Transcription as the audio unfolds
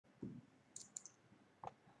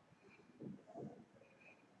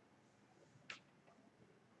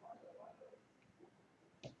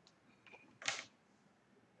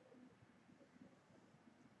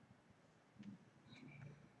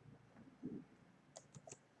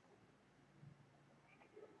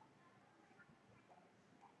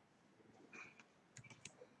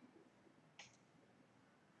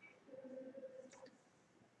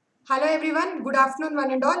Hello everyone, good afternoon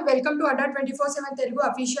one and all. Welcome to ADDA247 Telugu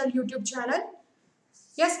official YouTube channel.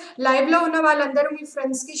 Yes, live lo unna vallandaru mee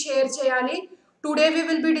friends ki share cheyali. Today we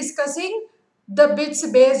will be discussing the bits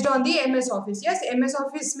based on the MS Office. Yes, MS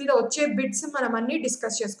Office మీద వచ్చే bits మనం అన్ని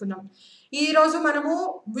discuss చేసుకుందాం. ఈ రోజు మనము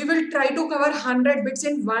we will try to cover 100 bits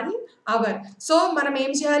in 1 hour. So మనం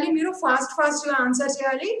ఏం చేయాలి, మీరు ఫాస్ట్ గా ఆన్సర్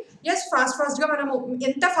చేయాలి. ఎస్, ఫాస్ట్ గా మనము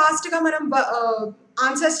ఎంత ఫాస్ట్ గా మనం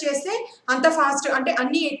ఆన్సర్స్ చేస్తే అంత ఫాస్ట్, అంటే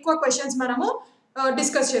అన్ని ఎక్కువ క్వశ్చన్స్ మనము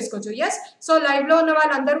డిస్కస్ చేసుకోవచ్చు. ఎస్, సో లైవ్ లో ఉన్న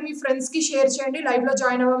వాళ్ళందరూ మీ ఫ్రెండ్స్ కి షేర్ చేయండి, లైవ్ లో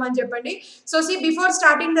జాయిన్ అవ్వమని చెప్పండి. So C before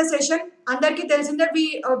starting the session, అందరికీ తెలిసిందే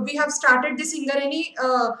we have started the Singareni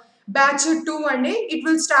batch 2 అండి. It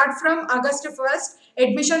will start from August 1st.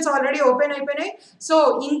 Admissions already open అయిపోయినాయి. సో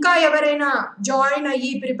ఇంకా ఎవరైనా జాయిన్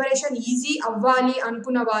అయ్యి ప్రిపరేషన్ ఈజీ అవ్వాలి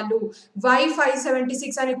అనుకున్న వాళ్ళు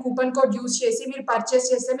Y576 అనే కూపన్ కోడ్ యూజ్ చేసి మీరు పర్చేస్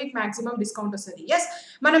చేస్తే మీకు మాక్సిమం డిస్కౌంట్ వస్తుంది. ఎస్,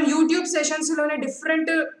 మనం యూట్యూబ్ సెషన్స్ లోనే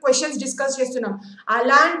డిఫరెంట్ క్వశ్చన్స్ డిస్కస్ చేస్తున్నాం.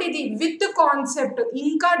 అలాంటిది విత్ కాన్సెప్ట్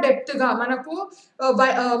ఇంకా డెప్త్ గా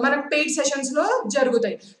మనకు పెయిడ్ సెషన్స్ లో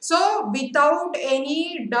జరుగుతాయి. So without any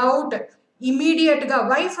doubt immediate గా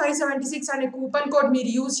Y576 అనే కూపన్ కోడ్ మీరు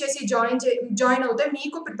యూజ్ చేసి జాయిన్ అవుతే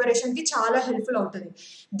మీకు ప్రిపరేషన్ కి చాలా హెల్ప్ఫుల్ అవుతుంది.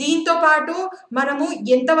 దీంతో పాటు మనము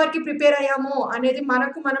ఎంతవరకు ప్రిపేర్ అయ్యామో అనేది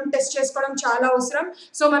మనం టెస్ట్ చేసుకోవడం చాలా అవసరం.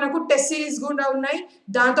 సో మనకు టెస్ట్ సిరీస్ కూడా ఉన్నాయి,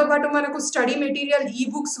 దాంతో పాటు మనకు స్టడీ మెటీరియల్ ఈ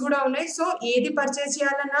బుక్స్ కూడా ఉన్నాయి. సో ఏది పర్చేస్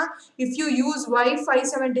చేయాలన్నా ఇఫ్ యూ యూజ్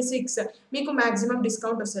Y576 మీకు మాక్సిమం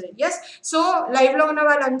డిస్కౌంట్ వస్తుంది. ఎస్, సో లైవ్ లో ఉన్న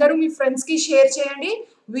వాళ్ళందరూ మీ ఫ్రెండ్స్ కి షేర్ చేయండి.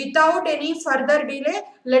 Without any further delay,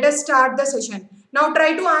 let us start the session. Now try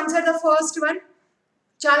to answer the first one.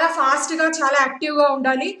 చాలా ఫాస్ట్ గా చాలా యాక్టివ్ గా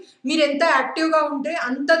ఉండాలి. మీరు ఎంత యాక్టివ్ గా ఉంటే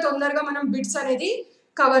అంత తొందరగా మనం బిట్స్ అనేది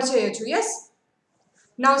కవర్ చేయొచ్చు. Yes,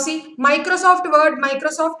 now see, Microsoft Word,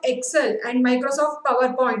 Microsoft Excel and Microsoft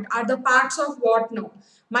PowerPoint are the parts of what now?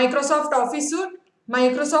 Microsoft Office Suite,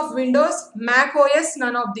 Microsoft Windows, Mac OS,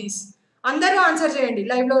 none of these. అందరూ ఆన్సర్ చేయండి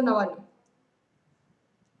లైవ్ లో ఉన్న వాళ్ళు.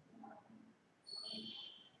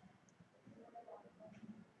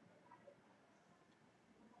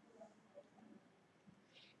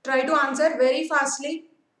 Try to answer very fastly.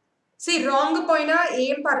 See, wrong poina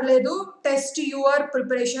ఏం పర్లేదు, test your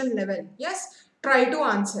preparation level. Yes, try to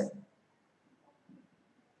answer.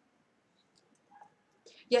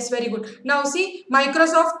 Yes, very good. Now see,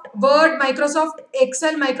 Microsoft Word, Microsoft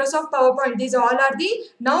Excel, Microsoft PowerPoint, these all are the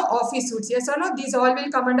now Office suites. Yes or no? These all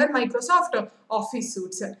will come under Microsoft Office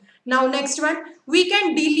suites. Now next one, we can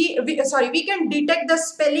detect the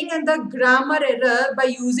spelling and the grammar error by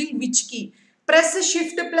using which key? Press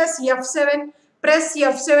Shift plus F7, press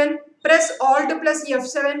F7, press Alt plus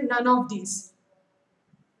F7, none of these.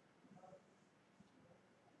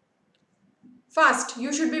 Fast,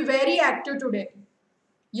 you should be very active today.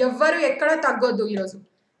 ఎవ్వరు ఎక్కడ తగ్గొద్దు ఈరోజు.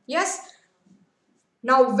 Yes,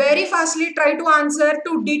 now very fastly try to answer.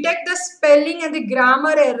 To detect the spelling and the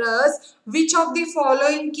grammar errors, which of the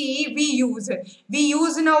following key we use? We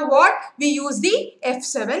use now what? We use the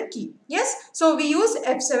F7 key. Yes, so we use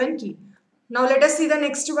F7 key. Now let us see the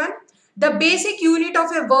next one. The basic unit of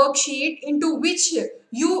a worksheet into which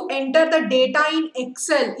you enter the data in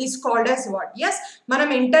Excel is called as what? Yes, మనం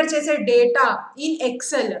enter చేసే data in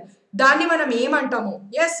XL దాన్ని మనం ఏమంటాము?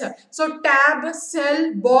 Yes, so tab, cell,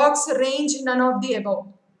 box, range, none of the above.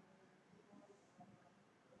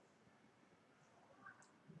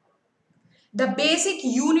 The basic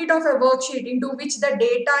unit of a worksheet into which the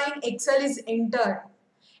data in Excel is entered.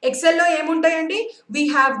 Excel lo emuntayandi? We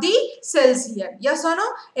have the cells here. Yes or no?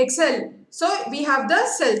 Excel. So we have the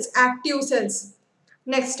cells, active cells.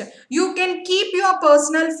 Next, you can keep your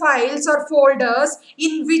personal files or folders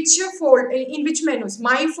in which menus?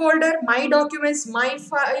 My folder, my documents, my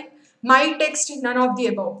file, my text, none of the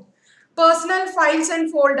above. Personal files and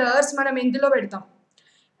folders మనం ఎందులో పెడతాం?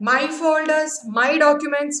 My folders, my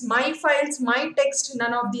documents, my files, my text,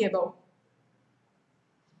 none of the above.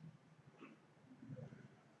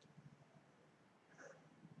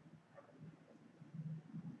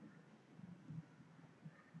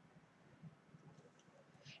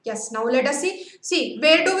 Yes, now let us see. See,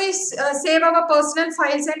 where do we save our personal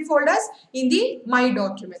files and folders? In the My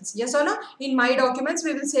Documents. Yes or no? In My Documents,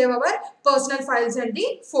 we will save our personal files and the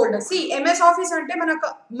folders. See, MS Office ante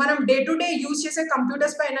manam day to day use chese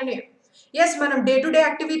computers painane. Yes, manam day to day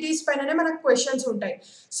activities painane manaku questions untai.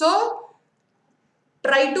 So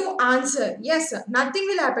try to answer. Yes, nothing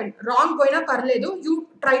will happen. Wrong poina parledu. You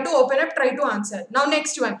try to open up, try to answer. Now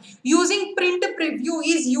next one. Using print preview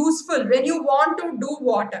is useful when you want to do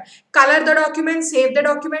what? Color the document, save the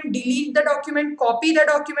document, delete the document, copy the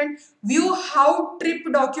document, view how trip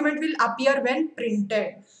document will appear when printed.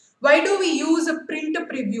 Why do we use a print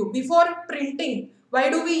preview? Before printing, Why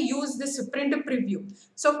do we use this print preview?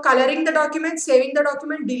 So coloring the document, saving the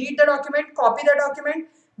document, delete the document, copy the document,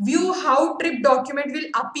 view how trip document will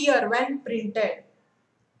appear when printed.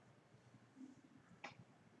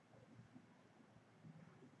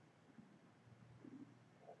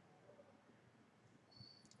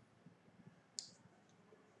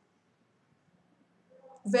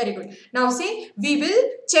 Very good. Now see, we will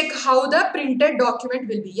check how the printed document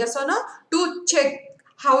will be. Yes or no? To check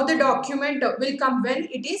how the document will come when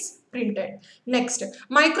it is printed. Next,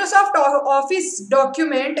 Microsoft Office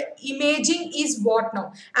document imaging is what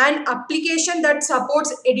now? An application that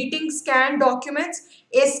supports editing scan documents,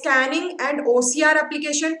 a scanning and OCR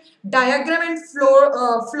application, diagram and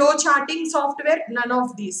flow charting software, none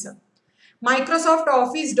of these. Microsoft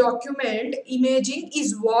Office document imaging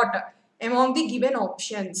is what among the given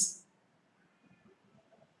options?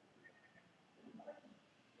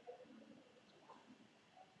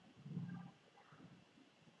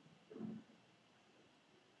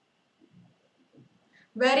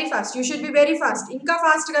 Very fast. You should be very fast. Inka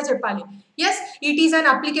fast ga cheppali. Yes, it is an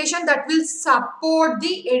application that will support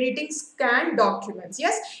the editing scan documents.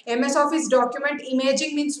 Yes, MS Office document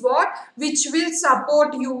imaging means what? Which will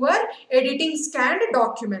support your editing scanned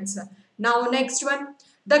documents. Now next one.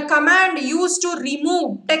 The command used to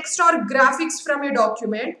remove text or graphics from a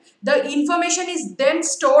document, the information is then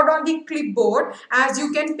stored on the clipboard as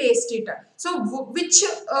you can paste it. So which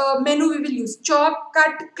menu we will use? Chop,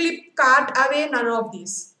 cut, clip, cart, away, none of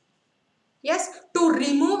these. Yes, to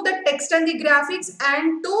remove the text and the graphics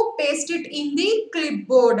and to paste it in the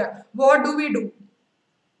clipboard. What do we do?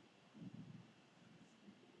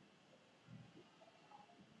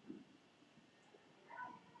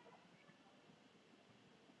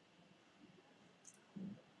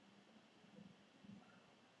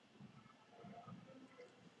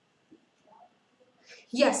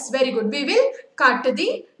 Yes, very good. We will cut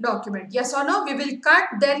the document. Yes or no? We will cut,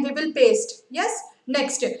 then we will paste. Yes.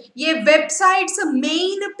 Next, a website's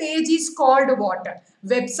main page is called what?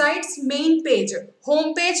 Website's main page.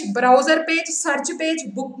 Home page, browser page, search page,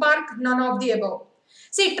 bookmark, none of the above.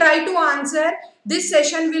 See, try to answer. This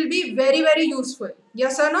session will be very, very useful.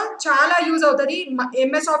 Yes or no? Chala use avutadi.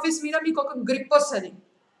 MS Office meeda meeku oka grip vastadi.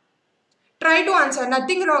 Try to answer.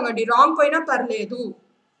 Nothing wrong adi. Wrong poina parledu.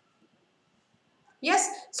 Yes,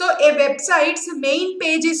 so a website's main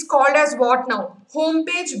page is called as what now? Home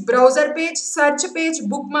page, browser page, search page,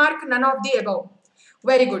 bookmark, none of the above.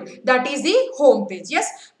 Very good. That is the home page.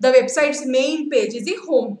 Yes, the website's main page is the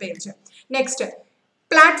home page. Next,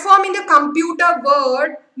 platform in the computer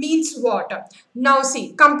world means what? Now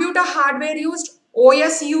see, computer hardware used,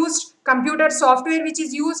 OS used, computer software which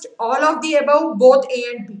is used, all of the above, both A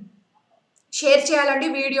and B. Share చేయాలండి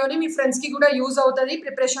వీడియోని మీ ఫ్రెండ్స్కి కూడా use అవుతుంది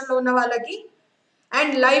ప్రిపరేషన్లో ఉన్న వాళ్ళకి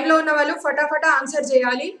and లైవ్లో ఉన్న వాళ్ళు ఫటాఫటా ఆన్సర్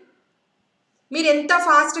చేయాలి మీరు ఎంత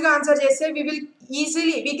ఫాస్ట్గా ఆన్సర్ చేస్తే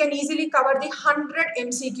we can easily cover the 100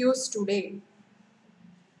 MCQs today.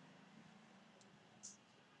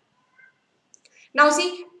 Now see,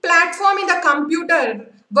 platform in the computer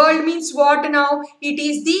world means what now? It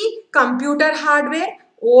is the computer hardware,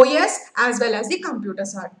 OS as well as the computer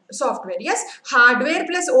software. Yes, hardware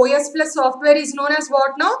plus OS plus software is known as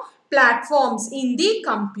what now? Platforms in the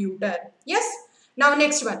computer. Yes. Now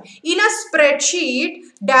next one. In a spreadsheet,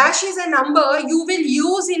 dash is a number you will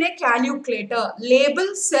use in a calculator. Label,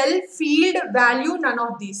 cell, field, value, none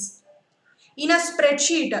of these. In a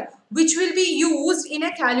spreadsheet, which will be used in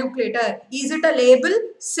a calculator. Is it a label,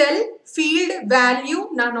 cell, field, value,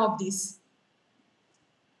 none of these?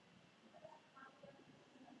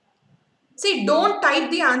 See, don't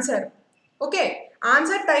type the answer. Okay,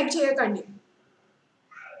 answer type cheyakandi.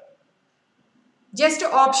 Just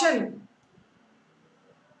option.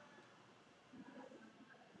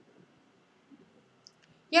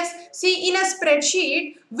 Yes, see, in a spreadsheet,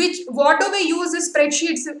 whatever we use the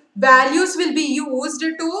spreadsheets, values will be used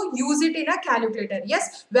to use it in a calculator. Yes,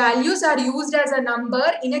 values are used as a number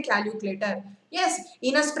in a calculator. Yes,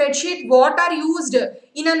 in a spreadsheet, what are used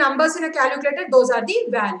in a numbers in a calculator? Those are the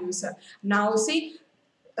values. Now see,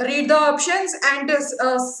 read the options and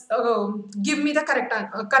give me the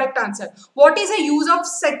correct answer. What is the use of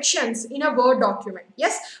sections in a Word document?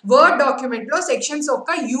 Yes, Word document lo sections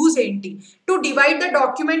okka use enti? To divide the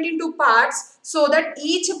document into parts so that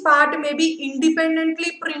each part may be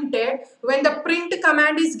independently printed when the print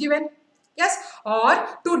command is given. Yes, or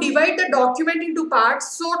to divide the document into parts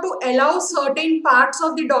so to allow certain parts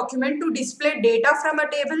of the document to display data from a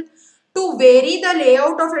table. To vary the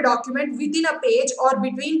layout of a document within a page or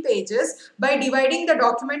between pages by dividing the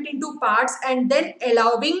document into parts and then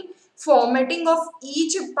allowing formatting of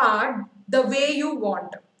each part the way you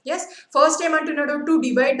want. Yes, first ఏమంటున్నాడు to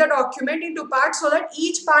divide the document into parts so that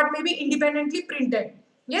each part may be independently printed.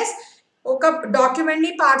 Yes, ఒక document ని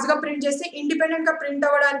parts గా print చేస్తే independent గా print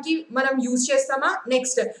అవ్వడానికి మనం use చేస్తామా.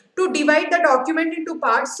 Next to divide the document into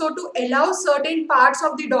parts so to allow certain parts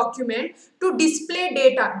of the document to display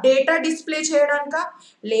data display చేయడానిక,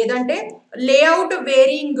 లేదంటే layout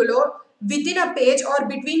varying లో within a page or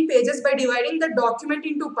between pages by dividing the document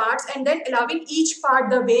into parts and then allowing each part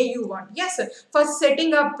the way you want. Yes, for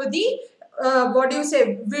setting up the what do you say,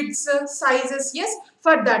 widths, sizes. Yes,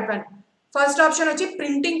 for that one. First option వచ్చి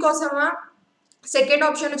printing కోసమా, second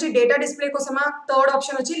option వచ్చి data display కోసమా, third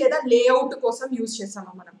option వచ్చి లేదా layout కోసం use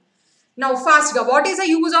చేస్తామా మనం. Now fast గా what is the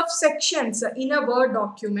use of sections in a word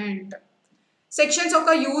document. Sections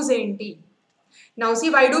ఒక యూజ్ ఏంటి? Now see,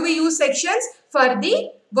 why do we use sections? For the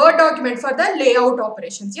Word document, for the layout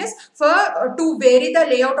operations. Yes, for to vary the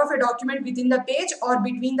layout of a document within the page or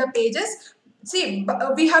between the pages. See,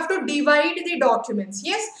 we have to divide the documents.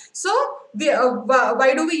 Yes, so why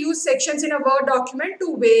do we use sections in a Word document? To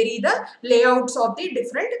vary the layouts of the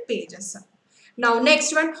different pages. Now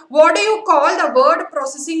next one, what do you call the word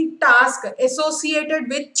processing task associated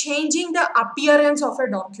with changing the appearance of a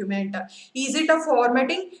document? Is it a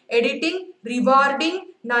formatting, editing, rewording,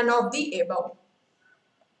 none of the above?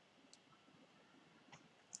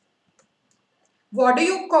 What do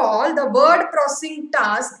you call the word processing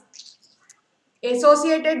task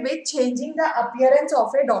associated with changing the appearance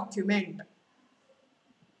of a document?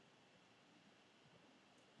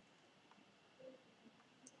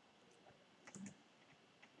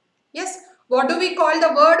 Yes, what do we call the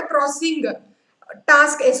word processing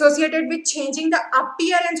task associated with changing the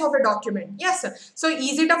appearance of a document? Yes, so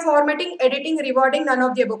is it a formatting, editing, rewording, none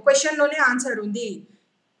of the above? Question lone answer undi.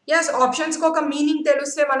 Yes, options ko oka meaning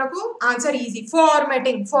teluste manaku answer easy.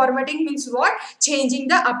 Formatting means what? Changing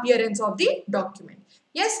the appearance of the document.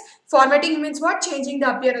 Yes, formatting means what? Changing the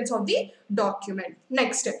appearance of the document.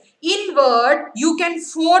 Next, in Word you can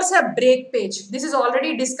force a break page. This is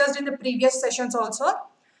already discussed in the previous sessions also.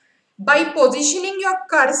 By positioning your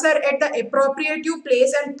cursor at the appropriate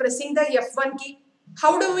place and pressing the F1 key.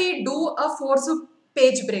 How do we do a force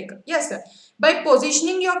page break? Yes, by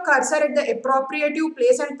positioning your cursor at the appropriate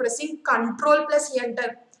place and pressing Ctrl plus Enter.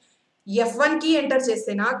 F1 key enter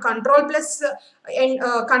chestena, Ctrl plus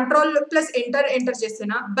enter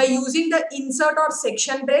chestena. By using the insert or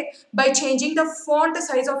section break, by changing the font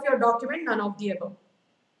size of your document, none of the above.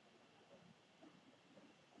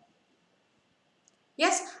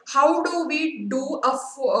 Yes, how do we do a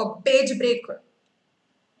page break?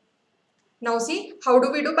 Now see, how do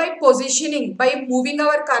we do? By positioning, by moving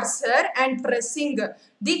our cursor and pressing the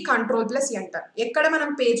Ctrl plus Enter. Ekkada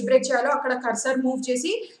manam page break cheyalo akkada cursor move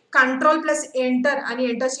chesi Ctrl plus Enter ani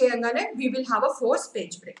enter cheyangane we will have a force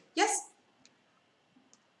page break. Yes.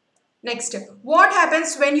 Next, what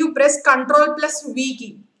happens when you press Ctrl plus V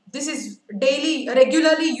key? This is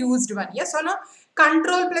regularly used one. Yes or no?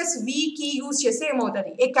 Ctrl plus V key use chese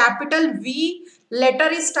emotadi. A capital V letter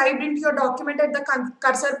is typed into your document at the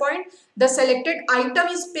cursor point. The selected item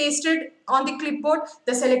is pasted on the clipboard.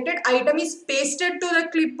 The selected item is pasted to the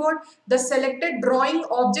clipboard. The selected drawing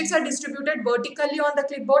objects are distributed vertically on the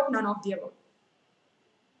clipboard. None of the above.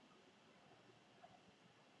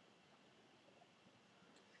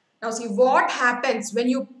 Now see, what happens when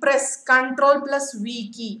you press Ctrl plus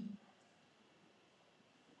V key?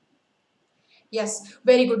 Yes,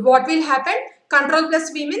 very good. What will happen? Ctrl plus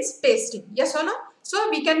V means pasting. Yes or no? So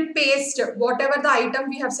we can paste whatever the item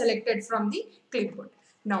we have selected from the clipboard.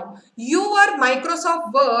 Now, your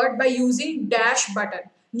Microsoft Word by using dash button.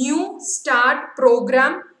 New, start,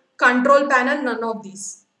 program, control panel, none of these.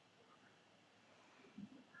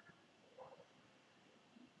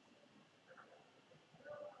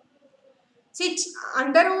 See,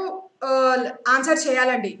 అందరూ answer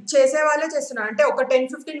చేయాలండి, చేసే వాళ్ళే చేస్తున్నారు. అంటే ఒక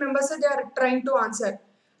 10-15 members they are trying to answer.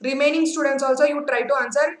 Remaining students also you try to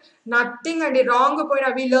answer. Nothing అండి wrong పోయినా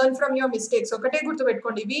we learn from your mistakes. ఒకటే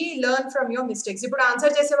గుర్తుపెట్టుకోండి, we learn from your mistakes. ఇప్పుడు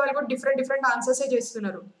ఆన్సర్ చేసే వాళ్ళు కూడా డిఫరెంట్ ఆన్సర్సే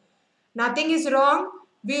చేస్తున్నారు. Nothing is wrong,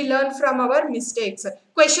 we learn from our mistakes.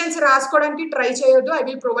 Questions రాసుకోవడానికి ట్రై చేయొద్దు. I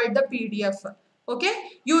will provide the PDF. Okay,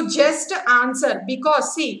 you just answer because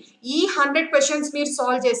see, ఈ 100 questions మీరు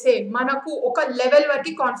సాల్వ్ చేస్తే మనకు ఒక లెవెల్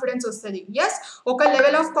వరకు కాన్ఫిడెన్స్ వస్తుంది. yes, ఒక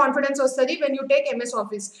లెవెల్ ఆఫ్ కాన్ఫిడెన్స్ వస్తుంది when you take MS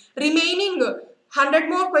Office. remaining 100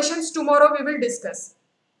 more questions tomorrow we will discuss.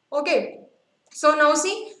 Okay, so now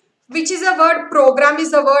see, which is the word? Program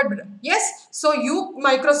is the word. Yes, so you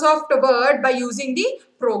Microsoft Word by using the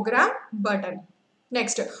program button.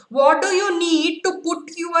 Next, what do you need to put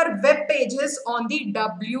your web pages on the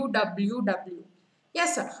www?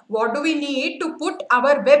 Yes, what do we need to put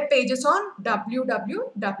our web pages on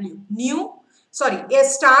www? A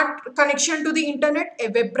start connection to the internet, a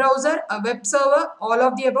web browser, a web server, all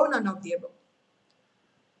of the above, none of the above.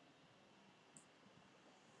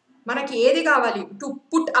 మనకి ఏది కావాలి to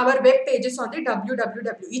put our web pages on the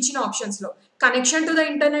www ఇచ్చిన options లో connection to the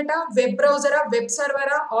internet web బ్రౌజరా web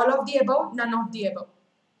సర్వరా all of the above none of the above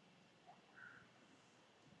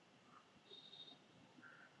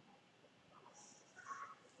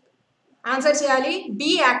answer చేయాలి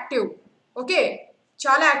be active okay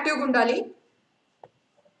చాలా యాక్టివ్గా ఉండాలి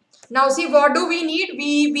Now see what do we need?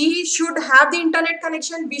 We should have the internet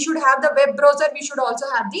connection, we should have the web browser, we should also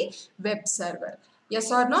have the web server. Yes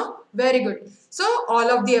or no? Very good. So all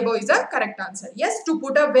of the above is the correct answer. Yes, to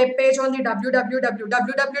put a web page on the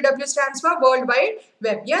www stands for World Wide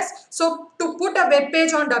Web. Yes, so to put a web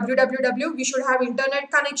page on www, we should have internet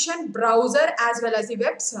connection, browser as well as the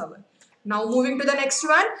web server. Now moving to the next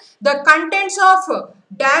one, the contents of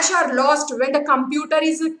dash are lost when the computer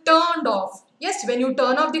is turned off. Yes, when you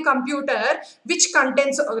turn off the computer, which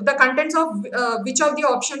contents, the contents of which of the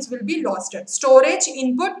options will be lost? Storage,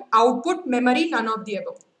 input, output, memory, none of the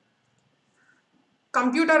above.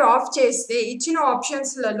 Computer of చేస్తే ఇచ్చిన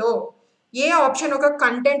ఆప్షన్స్లలో ఏ option ఒక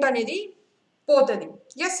content అనేది పోతుంది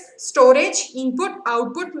yes storage input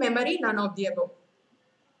output memory none of the above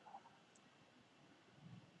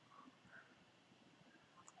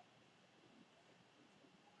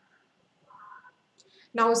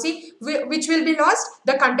Now see which will be lost?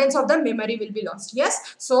 The contents of the memory will be lost.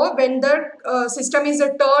 Yes, so when the system is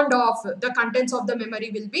turned off, the contents of the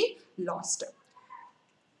memory will be lost.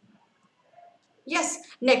 Yes,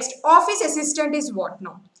 next, Office Assistant is what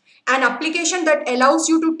now? An application that allows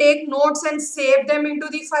you to take notes and save them into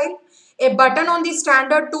the file. A button on the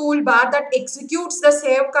standard toolbar that executes the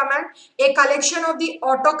save command. A collection of the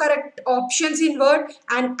autocorrect options in Word.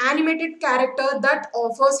 An animated character that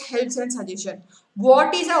offers helps and suggestion.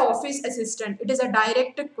 What is an Office Assistant? It is a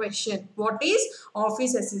direct question. What is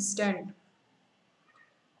Office Assistant?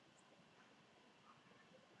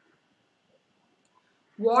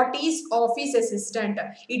 What is Office Assistant?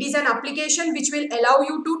 It is an application which will allow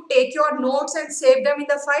you to take your notes and save them in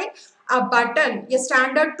the file. A button, a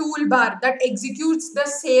standard toolbar that executes the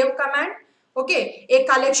save command. Okay, a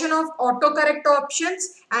collection of autocorrect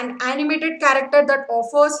options, an animated character that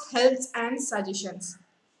offers helps and suggestions.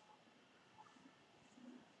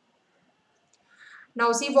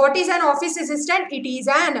 Now see what is an Office Assistant? It is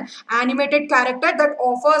an animated character that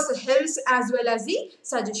offers helps as well as the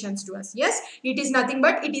suggestions to us. Yes, it is nothing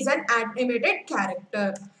but it is an animated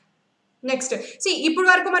character. Next C ఇప్పుడు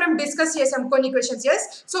వరకు మనం discuss చేసాం కొన్ని questions yes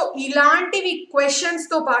so ఇలాంటివి questions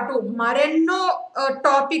తో పాటు మరెన్నో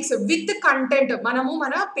topics with content మనము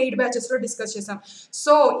మన పెయిడ్ బ్యాచెస్ లో డిస్కస్ చేసాం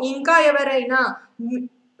సో ఇంకా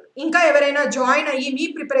ఎవరైనా జాయిన్ అయ్యి మీ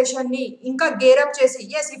ప్రిపరేషన్ని ఇంకా గేరప్ చేసి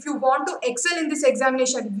yes if you want to XL in this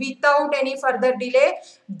examination without any further delay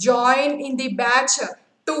join in the batch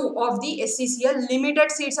 2 of the SCCL. Limited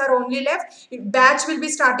seats are only left. Batch will be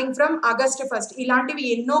starting from August 1st. ఇలాంటివి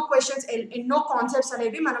ఎన్నో questions ఎన్నో concepts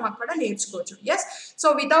అనేవి మనం అక్కడ నేర్చుకోవచ్చు yes so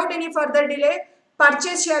without any further delay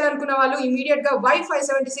purchase చేయాలనుకున్న వాళ్ళు immediate గా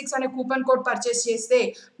Y576 అనే కూపన్ కోడ్ పర్చేస్ చేస్తే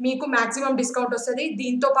మీకు మాక్సిమం డిస్కౌంట్ వస్తుంది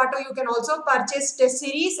దీంతో పాటు you can also purchase test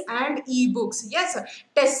series and ఈ books yes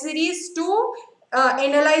test series to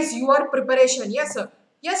analyse your preparation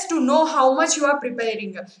yes to know how much you are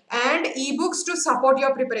preparing and ebooks to support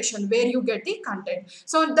your preparation where you get the content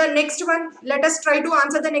so the next one let us try to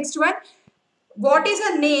answer the next one what is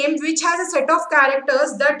a name which has a set of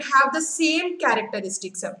characters that have the same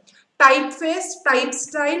characteristics typeface type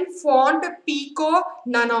style font pico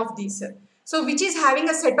none of these so which is having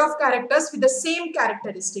a set of characters with the same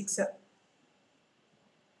characteristics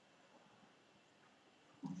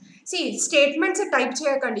See, statements type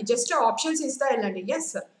cheyakandi just options ista ellandi yes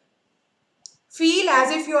feel as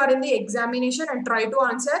if you are in the examination and try to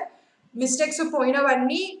answer mistakes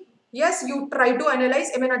poinavanni yes you try to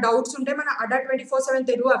analyze emana doubts unte mana ADDA247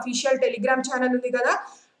 Telugu official telegram channel undi kada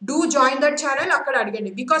do join that channel akkada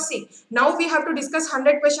adigandi because see now we have to discuss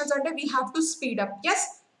 100 questions ante we have to speed up yes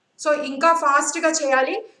so inka fast ga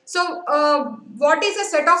cheyali so what is a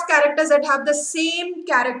set of characters that have the same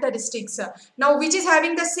characteristics now which is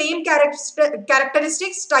having the same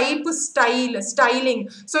characteristics type style styling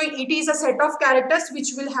so it is a set of characters which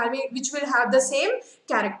will have the same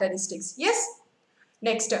characteristics yes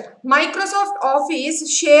next Microsoft Office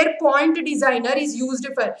SharePoint Designer is used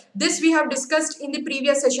for this we have discussed in the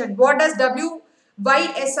previous session what does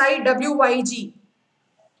WYSIWYG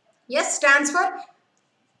yes stands for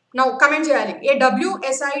Now comment cheyali. A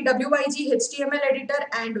WSI, WIG, HTML editor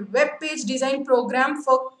and web page design program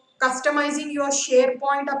for customizing your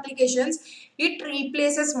SharePoint applications. It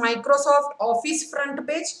replaces Microsoft Office front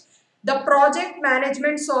page, the project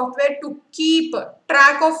management software to keep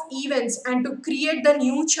track of events and to create the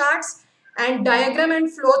new charts, and diagram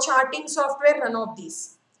and flow charting software, none of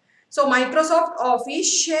these. So Microsoft Office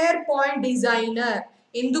SharePoint designer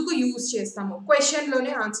ఎందుకు use చేస్తాము? Question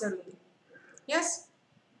లోనే answer ఉంది. Yes.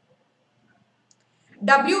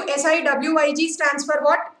 WSI, WIG stands for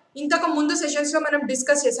what? ఇంతకు ముందు sessions లో మనం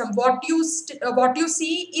discuss చేసాం. What you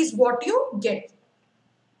see is what you get.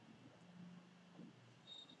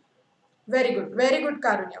 Very good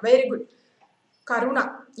Karunya, very good Karuna.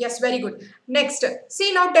 Yes, very good. Next, see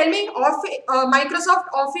now tell me, Microsoft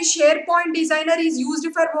Office SharePoint designer is used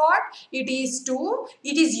for what? It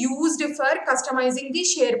is used for customizing the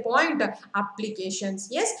SharePoint applications.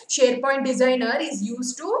 Yes, SharePoint designer is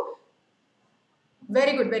used to,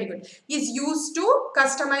 very good, is used to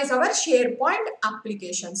customize our SharePoint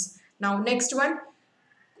applications. Now next one,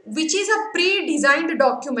 which is a pre-designed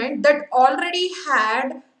document that already had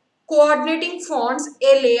coordinating fonts,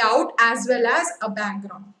 a layout as well as a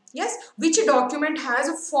background. Yes, which document has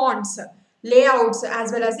fonts, layouts as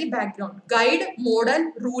well as the background? Guide, model,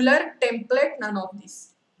 ruler, template, none of these.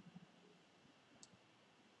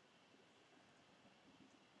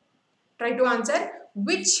 Try to answer.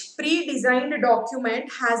 Which pre-designed document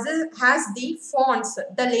has the fonts,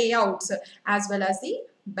 the layouts as well as the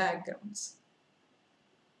backgrounds?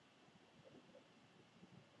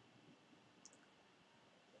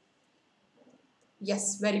 Yes,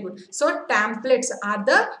 very good. So templates are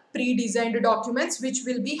the pre-designed documents which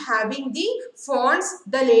will be having the fonts,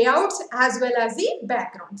 the layouts as well as the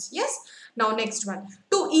backgrounds. Yes. Now next one.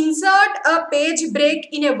 To insert a page break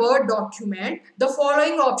in a Word document, the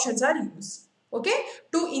following options are used. Okay.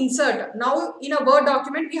 To insert. Now in a Word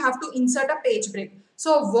document we have to insert a page break.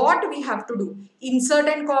 So what we have to do? Insert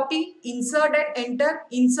and copy, insert and enter,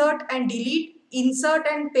 insert and delete, insert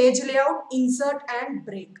and page layout, insert and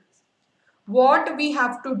break. What we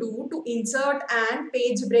have to do to insert and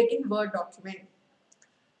page break in Word document?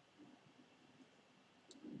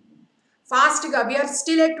 Fast, we are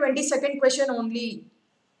still at 22nd question only.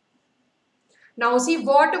 Now see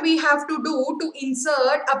what we have to do to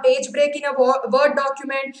insert a page break in a Word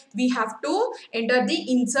document. We have to enter the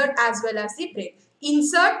insert as well as the break.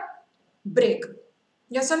 Insert, break.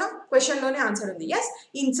 Yes or no? Question lone answer undi. Yes,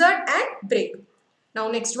 insert and break. Now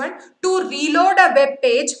next one. To reload a web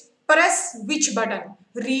page, press which button?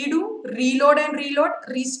 Redo, reload and reload,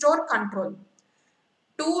 restore, control.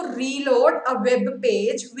 To reload a web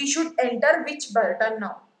page, we should enter which button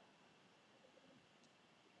now?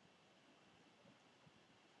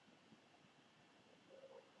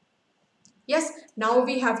 Yes, now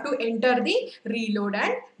we have to enter the reload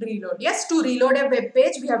and reload. Yes, to reload a web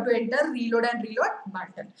page, we have to enter reload and reload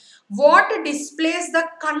button. What displays the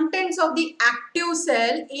contents of the active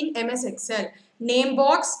cell in MS Excel? Name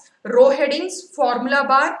box, row headings, formula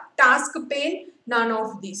bar, task pane, none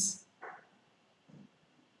of these.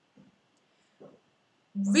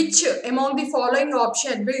 Which among the following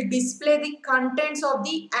option will display the contents of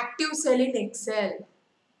the active cell in Excel?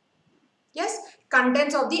 Yes,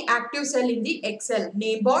 contents of the active cell in the Excel.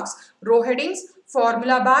 Name box, row headings,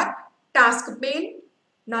 formula bar, task pane,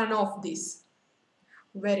 none of these.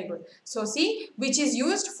 Very good. So see, which is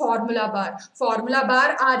used? Formula bar. Formula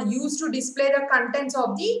bar are used to display the contents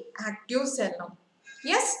of the active cell now.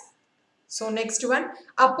 Yes. So next one,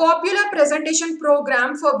 a popular presentation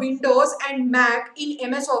program for Windows and Mac in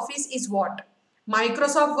MS Office is what?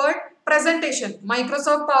 Microsoft Word, presentation,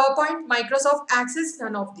 Microsoft PowerPoint, Microsoft Access,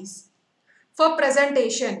 none of these. For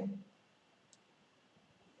presentation,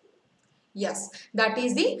 yes, that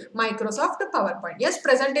is the Microsoft PowerPoint. Yes,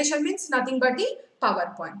 presentation means nothing but the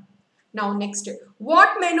PowerPoint. Now next,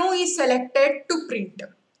 what menu is selected to print?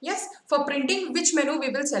 Yes, for printing, which menu we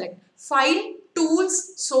will select? File,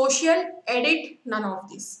 tools, social, edit, none of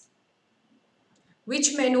these.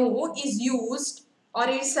 Which menu is used or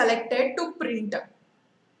is selected to print?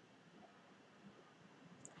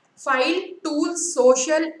 File, tools,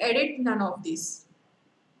 social, edit, none of these.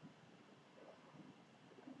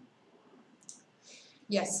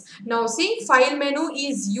 Yes, now see, file menu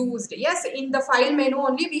is used. Yes, in the file menu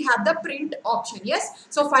only we have the print option. Yes,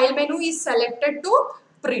 so file menu is selected to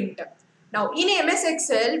print. Now in MS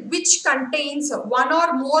Excel, which contains one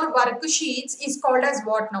or more worksheets is called as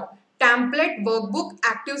what now? Template, workbook,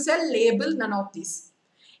 active cell, label, none of these.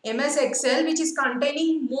 MS Excel which is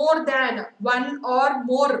containing more than one or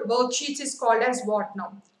more worksheets is called as what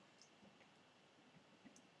now?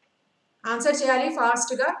 Answer చేయాలి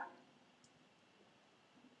ఫాస్ట్గా.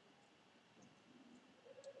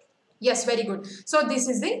 Yes, very good. So this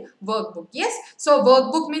is the workbook. Yes. So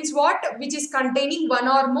workbook means what? Which is containing one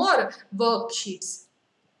or more worksheets.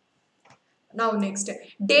 Now next,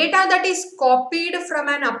 data that is copied from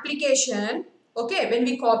an application. Okay, when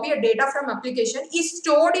we copy a data from application is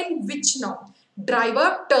stored in which now? Driver,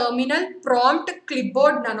 terminal, prompt,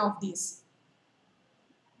 clipboard, none of these.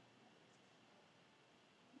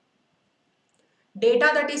 Data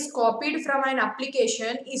that is copied from an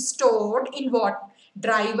application is stored in what?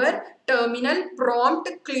 Driver, terminal, prompt,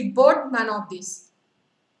 clipboard, none of these.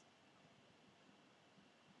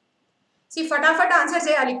 See, फटाफट answer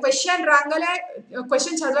చేయాలి. Question రాగానే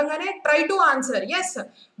question చదవగానే try to answer. Yes,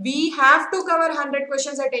 we have to cover 100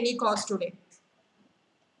 questions at any cost today.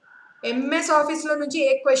 MS Office లో నుంచి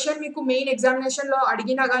ఏ question మీకు main examination లో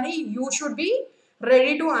అడిగినా గానీ you should be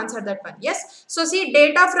ready to answer that one. Yes, so see,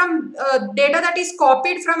 data that is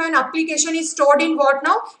copied from an application is stored in what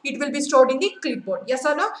now? It will be stored in the clipboard. Yes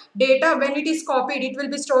or no? Data when it is copied, it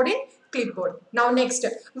will be stored in clipboard. Now next,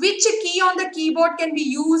 which key on the keyboard can be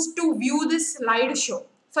used to view this slideshow?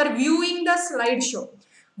 For viewing the slideshow,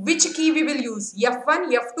 which key we will use? F1,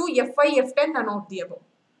 F2, F5, F10, none of the above.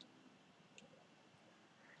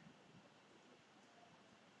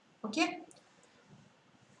 Okay,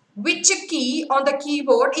 which key on the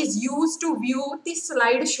keyboard is used to view the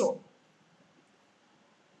slideshow?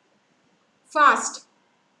 Fast.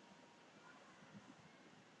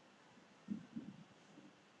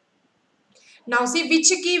 Now see, which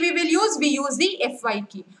key we will use? We use the F5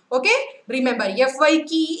 key. Okay, remember F5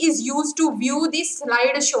 key is used to view the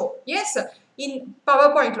slideshow. Yes, in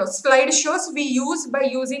PowerPoint slideshows we use by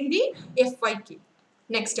using the F5 key.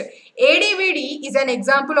 Next, ADVD is an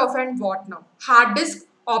example of an what now? Hard disk,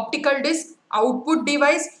 optical disk, output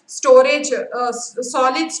device, storage,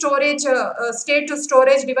 solid storage, state to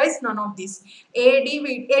storage device, none of these. A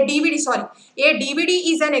DVD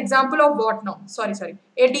is an example of what now?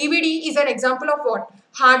 A DVD is an example of what?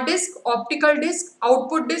 Hard disk, optical disk,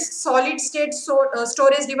 output disk, solid state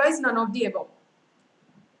storage device, none of the above.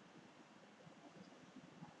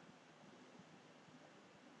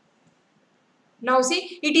 Now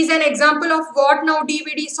see, it is an example of what now?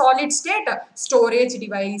 DVD, solid state storage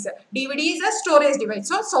device. DVD is a storage device,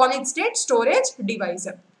 so solid state storage device.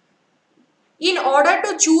 In order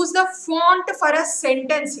to choose the font for a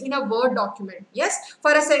sentence in a Word document, yes,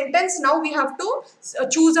 for a sentence now we have to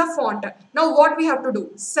choose a font. Now what we have to do?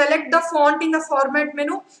 Select the font in the format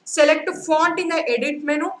menu, select font in the edit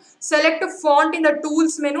menu, select font in the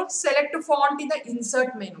tools menu, select font in the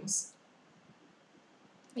insert menus.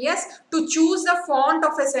 Yes, to choose the font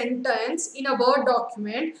of a sentence in a Word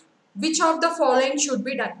document, which of the following should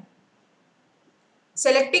be done?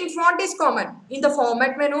 Selecting font is common in the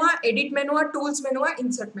format menu, edit menu, tools menu,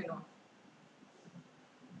 insert menu.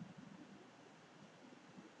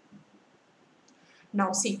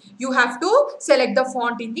 Now see, you have to select the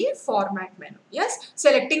font in the format menu. Yes,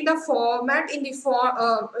 selecting the font in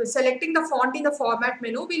the format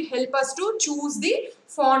menu will help us to choose the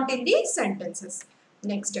font in the sentences.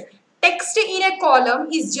 Next, text in a column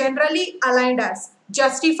is generally aligned as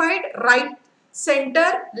justified, right,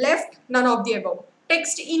 center, left, none of the above.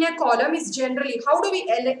 Text in a column is generally, how do we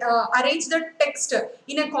arrange the text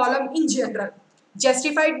in a column in general?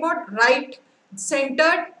 Justified mode, right,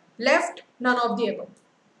 centered, left, none of the above.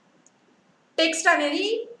 Text అనేది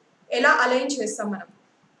ఎలా align చేస్తాం మనం?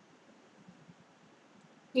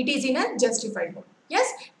 It is in a justified mode. Yes,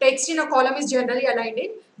 text in a column is generally aligned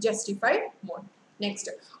in justified mode. Next,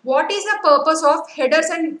 what is the purpose of headers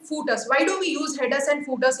and footers? Why do we use headers and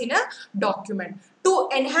footers in a document? To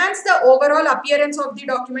enhance the overall appearance of the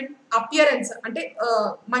document. Appearance ante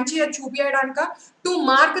manchiga chupiyadanka, to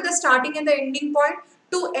mark the starting and the ending point,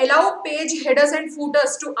 to allow page headers and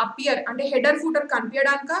footers to appear, ante header footer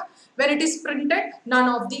kanipiyadanka when it is printed, none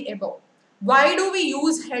of the above. Why do we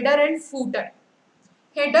use header and footer?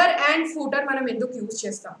 Header and footer manam enduku use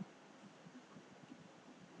chestam?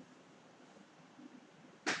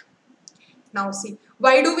 Now see,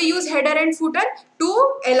 why do we use header and footer? To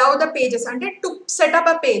allow the pages, ante to set up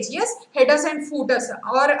a page. Yes, headers and footers,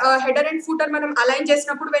 or header and footer manam align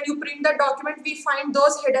chesinappudu when you print the document we find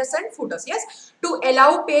those headers and footers. Yes, to allow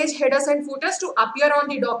page headers and footers to appear on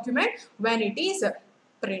the document when it is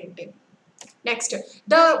printing. Next,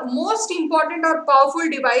 the most important or powerful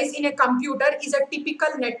device in a computer is a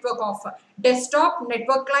typical network of desktop,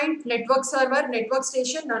 network client, network server, network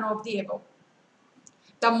station, none of the above.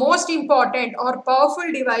 The most important or powerful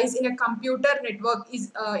device in a computer network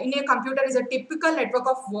is a typical network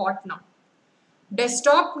of what now?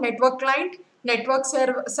 Desktop, network client, Network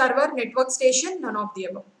server, network station, none of the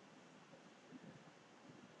above.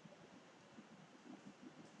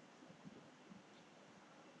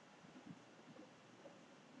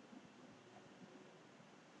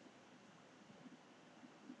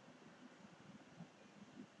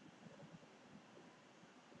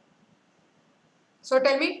 So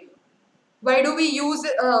tell me, why do we use,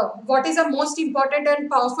 what is the most important and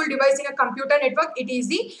powerful device in a computer network? It is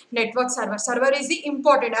the network server. Server is the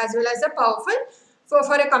important as well as the powerful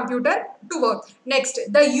for a computer to work. Next,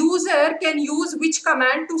 the user can use which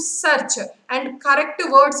command to search and correct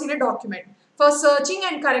words in a document? For searching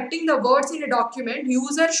and correcting the words in a document,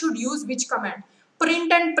 user should use which command?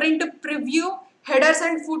 Print and print preview, headers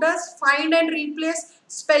and footers, find and replace,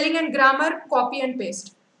 spelling and grammar, copy and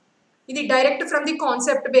paste. It is direct from the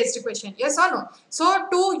concept based question, yes or no? So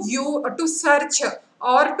to search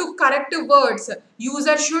or to correct words,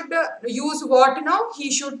 user should use what now?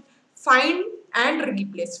 He should find and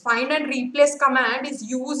replace. Find and replace command is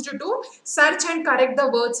used to search and correct the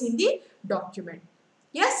words in the document.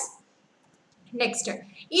 Yes. Next,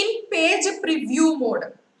 in page preview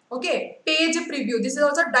mode, okay, page preview, this is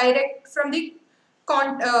also direct from the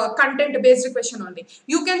content based question only.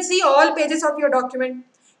 You can see all pages of your document.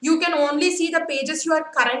 You can only see the pages you are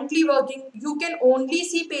currently working. You can only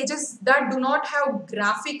see pages that do not have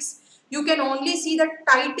graphics. You can only see the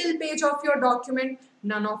title page of your document,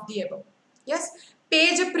 none of the above. Yes,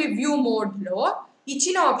 page preview mode lo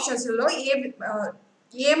ichina options lo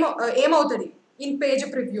ఏమవుతుంది in page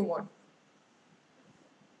preview mode.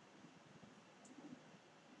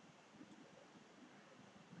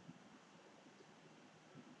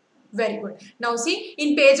 Very good. Now see,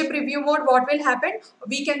 in page preview mode, what will happen?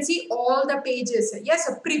 We can see all the pages. Yes,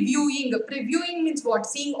 previewing. Previewing means what?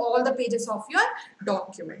 Seeing all the pages of your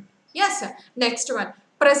document. Yes. Next one.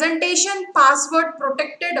 Presentation password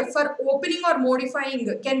protected for opening or modifying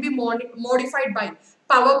can be modified by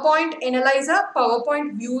PowerPoint Analyzer,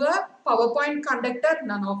 PowerPoint Viewer, PowerPoint Conductor,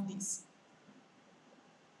 none of these.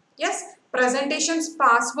 Yes, presentation's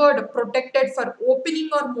password protected for opening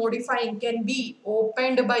or modifying can be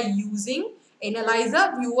opened by using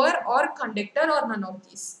analyzer, viewer or conductor or none of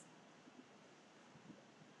these.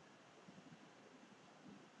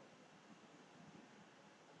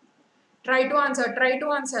 Try to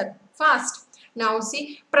answer fast. Now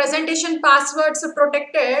see, presentation passwords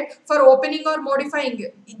protected for opening or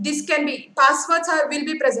modifying. This can be, passwords will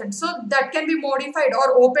be present, so that can be modified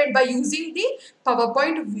or opened by using the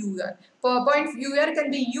PowerPoint viewer. PowerPoint viewer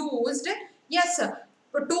can be used, yes,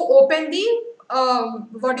 to open the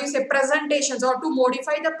what do you say, presentations, or to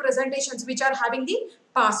modify the presentations which are having the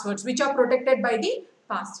passwords, which are protected by the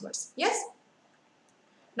passwords. Yes.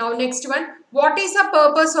 Now next one, what is the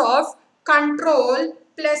purpose of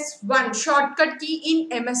Control+1 shortcut key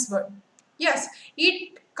in MS Word? Yes,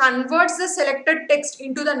 it converts the selected text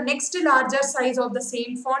into the next larger size of the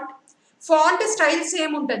same font. Font style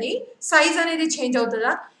same untadi, size anedi change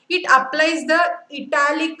avutada. It applies the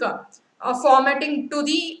italic formatting to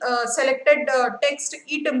the selected text.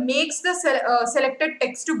 It makes the selected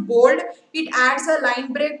text bold. It adds a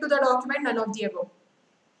line break to the document, none of the above.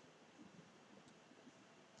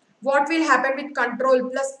 What will happen with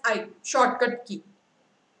Control+I shortcut key?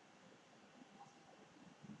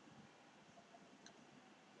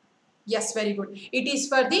 Yes, very good. It is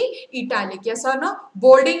for the italic. Yes or no?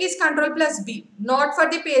 Bolding is Control+B, not for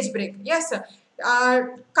the page break. Yes.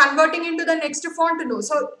 Converting into the next font, no.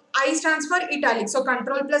 So I stands for italic. So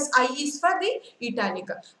Control+I is for the italic.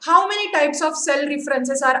 How many types of cell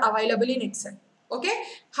references are available in Excel? Okay.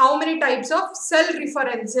 How many types of cell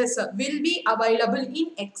references will be available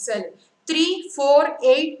in Excel? 3, 4,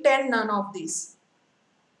 8, 10, none of these.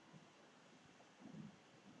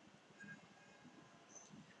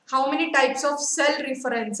 How many types of cell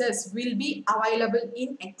references will be available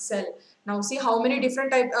in Excel? Now see, how many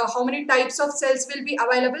types of cells will be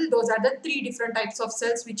available? Those are the 3 different types of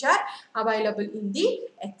cells which are available in the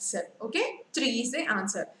Excel. Okay, 3 is the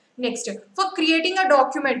answer. Next, for creating a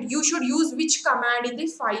document, you should use which command in the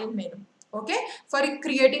file menu? Okay, for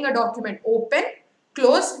creating a document, open,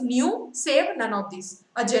 close, new, save, none of these.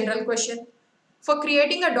 A general question. For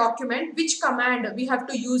creating a document, which command we have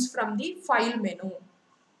to use from the file menu?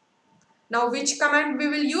 Now, which command we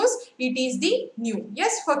will use? It is the new.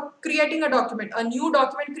 Yes, for creating a document. A new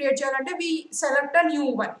document create cheyalante, we select a new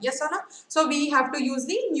one. Yes or no? So, we have to use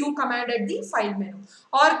the new command at the file menu.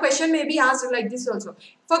 Or question may be asked like this also.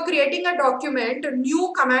 For creating a document,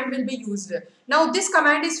 new command will be used. Now, this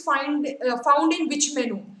command is found in which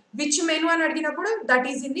menu? Which menu అని అడిగినప్పుడు that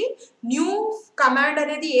is in the new command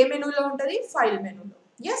అనేది ఏ మెనూలో ఉంటుంది? File menu.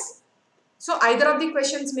 Yes. So, either of the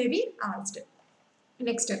questions may be asked.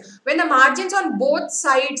 Next, when the margins on both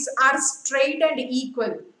sides are straight and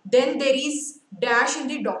equal, then there is dash in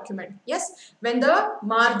the document. Yes, when the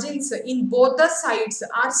margins in both the sides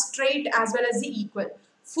are straight as well as the equal,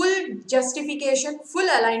 full justification, full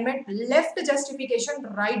alignment, left justification,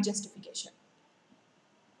 right justification.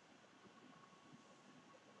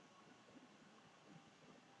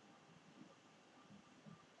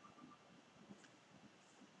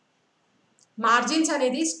 Margins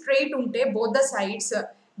అనేది straight ఉంటే both the sides,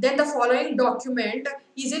 then the following document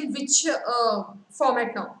is in which format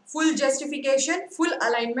now? Full justification, full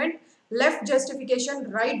alignment, left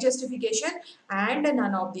justification, right justification, and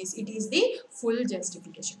none of these. It is the full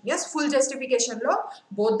justification. Yes, full justification lo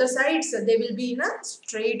both the sides they will be in a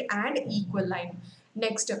straight and equal line.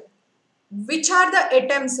 Next, which are the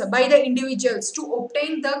attempts by the individuals to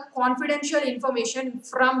obtain the confidential information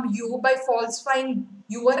from you by falsifying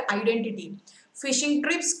your identity? Phishing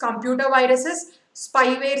trips, computer viruses,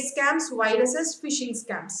 spyware scams, viruses, phishing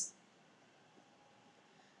scams.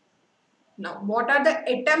 Now, what are the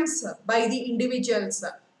attempts by the individuals?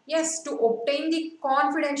 Yes, to obtain the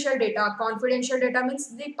confidential data. Confidential data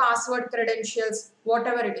means the password, credentials,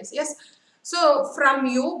 whatever it is. Yes, so from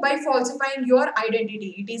you by falsifying your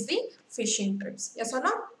identity, it is the phishing trips. Yes or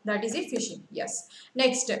no? That is the phishing. Yes.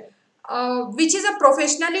 Next, which is a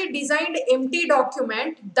professionally designed empty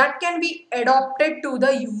document that can be adopted to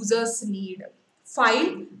the user's need?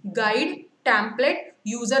 File, guide, template,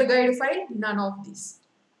 user guide file, none of these.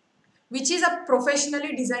 Which is a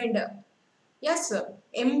professionally designed, yes,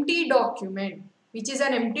 empty document, which is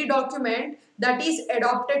an empty document that is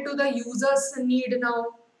adopted to the user's need now,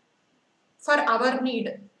 for our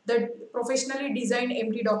need, the professionally designed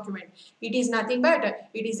empty document, it is nothing but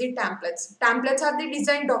it is the templates. Templates are the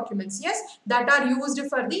designed documents, yes, that are used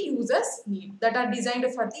for the user's need, that are designed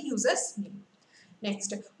for the user's need.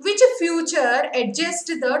 Next, which feature adjusts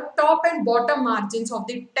the top and bottom margins of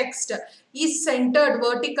the text is centered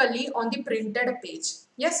vertically on the printed page?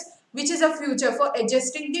 Yes, which is a feature for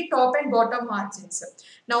adjusting the top and bottom margins?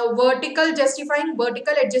 Now, vertical justifying,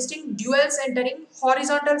 vertical adjusting, dual centering,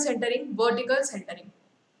 horizontal centering, vertical centering.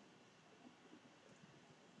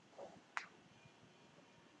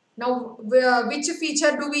 Now, which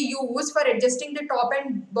feature do we use for adjusting the top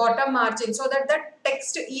and bottom margin so that the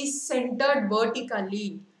text is centered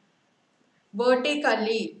vertically?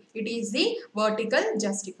 Vertically, it is the vertical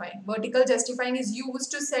justifying. Vertical justifying is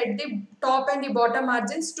used to set the top and the bottom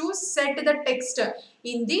margins to set the text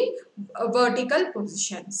in the vertical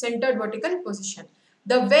position, centered vertical position.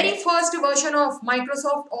 The very first version of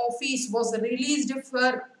Microsoft Office was released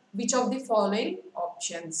for which of the following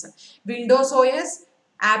options? Windows OS,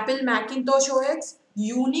 Apple Macintosh OS,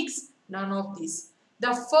 Unix, none of these.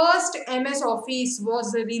 The first MS Office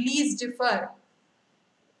was released for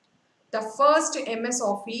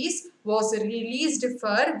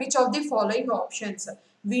which of the following options?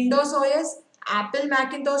 Windows OS, Apple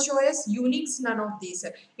Macintosh OS, Unix, none of these.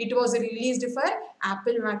 It was released for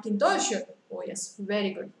Apple Macintosh OS.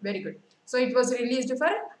 Very good, very good. So it was released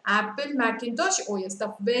for Apple Macintosh OS,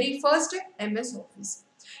 the very first MS Office.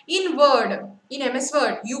 In Word, in MS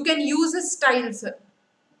Word, you can use styles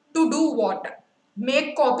to do what?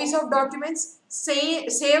 Make copies of documents,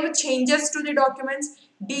 save changes to the documents,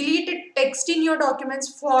 delete text in your documents,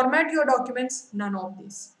 format your documents, none of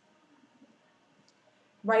this.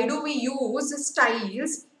 Why do we use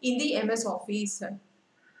styles in the MS Office?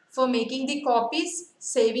 For making the copies,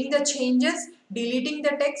 saving the changes, deleting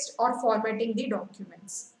the text, or formatting the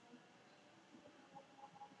documents.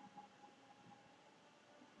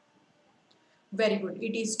 Very good.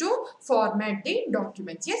 It is to format the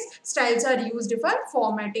documents. Yes, styles are used for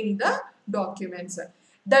formatting the documents.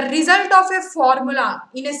 The result of a formula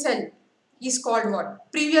in a cell is called what?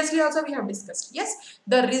 Previously also we have discussed. Yes,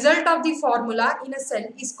 the result of the formula in a cell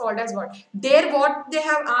is called as what? There what they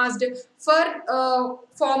have asked for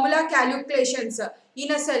formula calculations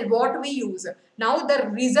in a cell, what we use. Now the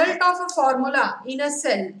result of a formula in a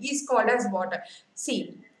cell is called as what?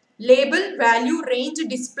 See, label, value, range,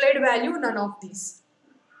 displayed value, none of these.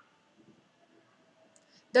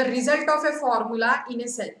 The result of a formula in a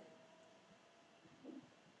cell.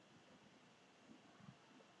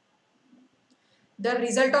 The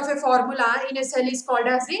result of a formula in a cell is called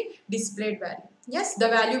as the displayed value. Yes, the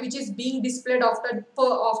value which is being displayed after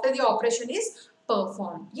the operation is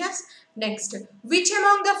performed. Yes. Next, which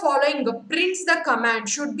among the following prints the command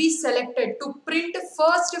should be selected to print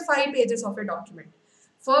first 5 pages of a document?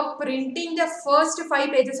 For printing the first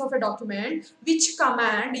 5 pages of a document, which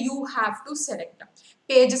command you have to select?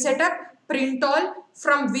 Page setup, print all,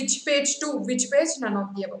 from which page to which page, none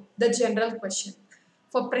of the above. The general question.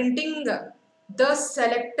 For printing the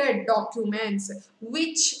selected documents.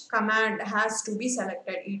 Which command has to be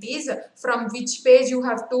selected? It is from which page you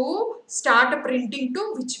have to start printing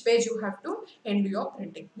to which page you have to end your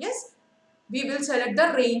printing. Yes, we will select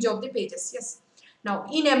the range of the pages. Yes. Now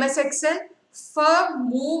in MS Excel, for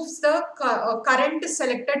moves the current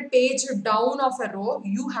selected page down of a row,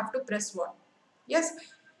 you have to press what? Yes,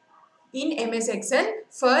 in MS Excel,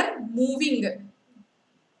 for moving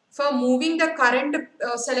the current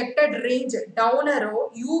selected range down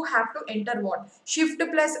arrow, you have to enter what? Shift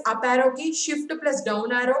plus up arrow key, shift plus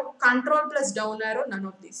down arrow, control plus down arrow, none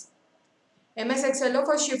of these. MS Excel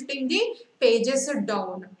for shifting the pages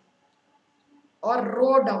down or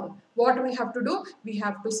row down, what we have to do? We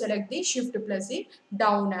have to select the shift plus the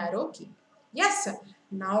down arrow key. Yes.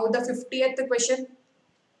 Now the 50th question.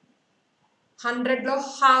 100 lo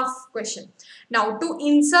half question. Now to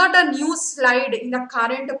insert a new slide in the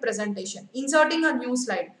current presentation, inserting a new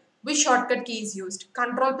slide, which shortcut key is used?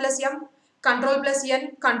 Control plus M, Control plus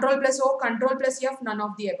N, Control plus O, Control plus F, none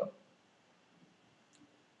of the above.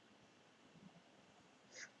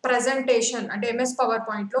 Presentation and MS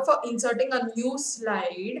PowerPoint lo for inserting a new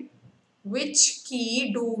slide, which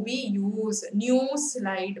key do we use? New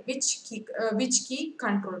slide, which key?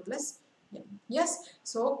 Control plus N. Yes,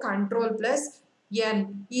 so Control plus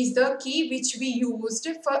N is the key which we used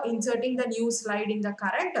for inserting the new slide in the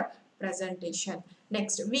current presentation.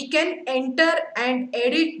 Next, we can enter and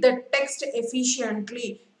edit the text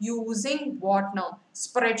efficiently using what now?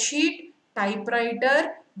 Spreadsheet,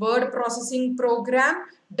 typewriter, word processing program,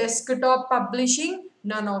 desktop publishing,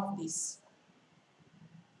 none of these.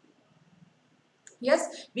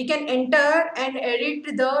 Yes, we can enter and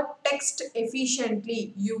edit the text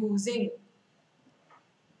efficiently using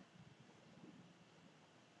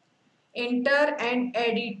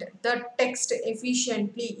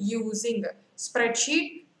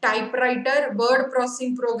spreadsheet, typewriter, word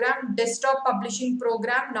processing program, desktop publishing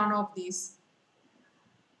program, none of these.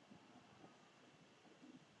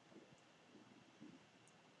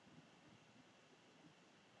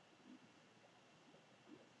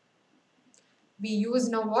 We use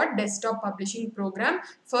now what? Desktop publishing program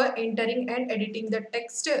for entering and editing the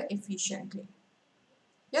text efficiently.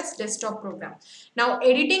 Yes, desktop program. Now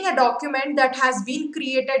editing a document that has been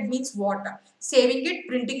created means what? Saving it,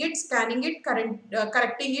 printing it, scanning it,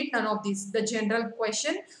 correcting it, none of these. The general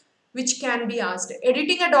question which can be asked.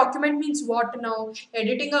 Editing a document means what now?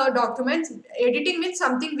 Editing means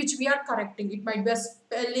something which we are correcting. It might be a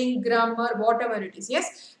spelling, grammar, whatever it is.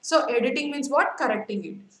 Yes. So editing means what? Correcting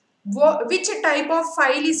it. Which type of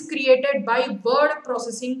file is created by word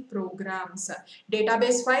processing programs?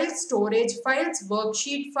 Database files, storage files,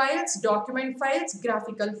 worksheet files, document files,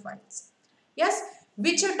 graphical files. Yes,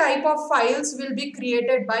 which type of files will be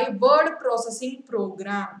created by word processing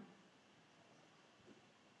program?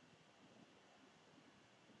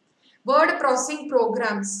 Word processing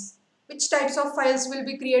programs. Which types of files will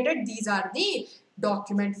be created? These are the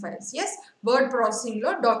document files. Yes, word processing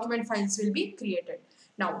document files will be created.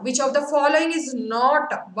 Now, which of the following is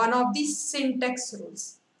not one of the syntax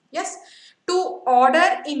rules? Yes, to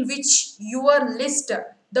order in which your list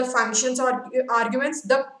the functions or arguments,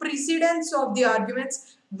 the precedence of the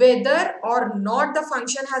arguments, whether or not the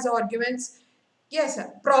function has arguments. Yes,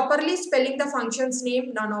 properly spelling the function's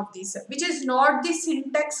name, none of these, which is not the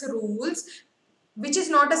syntax rules, which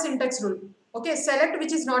is not a syntax rule. Okay, select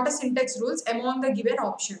which is not a syntax rules among the given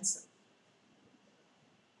options.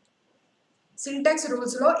 Syntax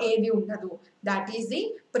rules lo ఏది ఉండదు. That is the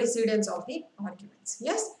precedence of the arguments.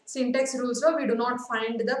 Yes, syntax rules lo we do not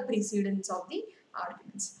find the precedence of the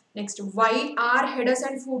arguments. Next, why are headers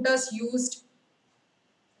and footers used?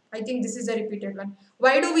 I think this is a repeated one.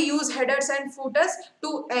 Why do we use headers and footers?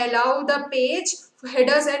 To allow the page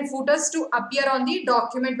headers and footers to appear on the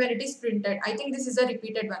document when it is printed. I think this is a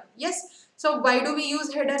repeated one. Yes. So why do we use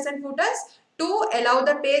headers and footers? To allow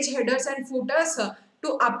the page headers and footers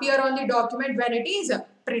to appear on the document when it is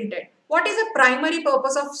printed. What is the primary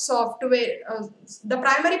purpose of software? The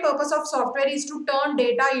primary purpose of software is to turn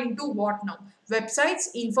data into what now? Websites,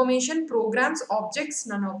 information, programs, objects,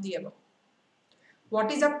 none of the above.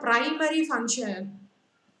 What is the primary function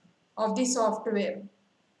of the software?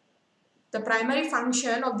 The primary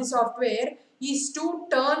function of the software is to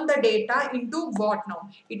turn the data into what now?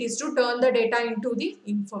 It is to turn the data into the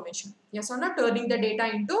information. Yes or no? Turning the data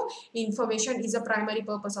into information is a primary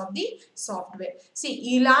purpose of the software. See,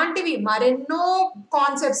 ilantivi marenno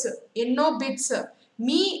concepts, enno bits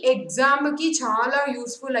me exam కి చాలా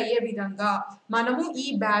useful అయ్యే విధంగా మనము ఈ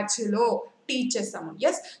batch లో teach చేస్తాము.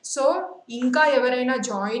 Yes, so ఇంకా ఎవరైనా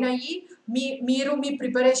జాయిన్ అయ్యి మీరు మీ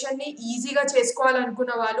ప్రిపరేషన్ని ఈజీగా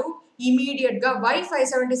చేసుకోవాలనుకున్న వాళ్ళు ఇమీడియట్ గా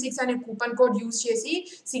Y576 అనే కూపన్ కోడ్ యూస్ చేసి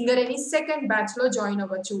సింగరేణి సెకండ్ బ్యాచ్ లో జాయిన్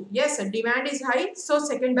అవ్వచ్చు. Yes, demand is high, so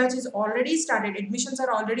second batch is already started, admissions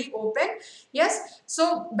are already open. Yes, so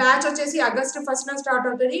batch వచ్చేసి ఆగస్ట్ 1 స్టార్ట్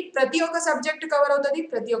అవుతుంది. ప్రతి ఒక్క సబ్జెక్ట్ కవర్ అవుతుంది,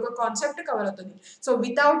 ప్రతి ఒక్క కాన్సెప్ట్ కవర్ అవుతుంది. So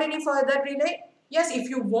without any further delay, yes, if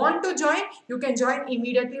you want to join, you can join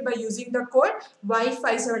immediately by using the code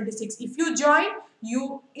Y576. If you join,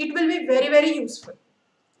 it will be very very useful.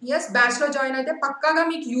 Yes, batch lo join aithe pakkaga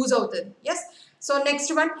meeku use avutadi. Yes, so next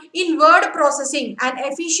one, in word processing, an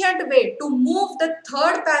efficient way to move the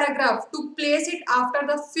third paragraph to place it after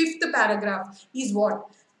the fifth paragraph is what?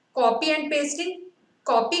 Copy and pasting,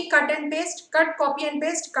 copy, cut and paste, cut, copy and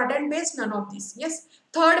paste, cut and paste, none of these. Yes,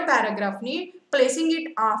 third paragraph ni placing it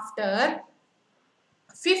after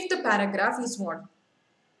fifth paragraph is what?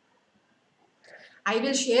 I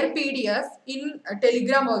will share PDF in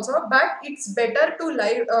Telegram also, but it's better to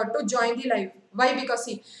join the live. Why? Because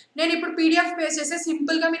see, నేను ఇప్పుడు PDF paste చేస్తే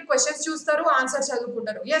simple గా మీరు questions చూస్తారు, answer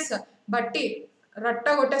చదువుకుంటారు. Yes, బట్టి రట్ట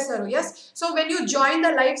కొట్టేస్తారు. Yes, so when you join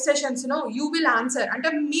the live sessions no you will answer.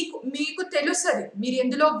 అంటే మీకు తెలుస్తుంది మీరు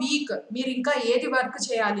ఎందులో వీక్, మీరు ఇంకా ఏది వర్క్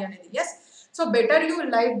చేయాలి అనేది. Yes, so better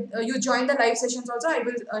you join the live sessions also. I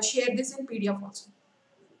will share this in PDF also.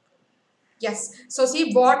 Yes, so see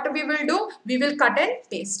what we will do, we will cut and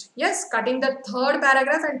paste. Yes, cutting the third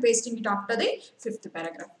paragraph and pasting it after the fifth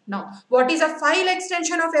paragraph. Now, what is a file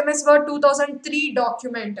extension of MS Word 2003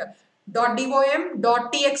 document? .dom,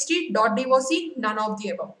 .txt, .doc, none of the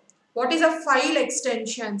above. What is a file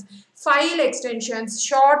extensions? File extensions,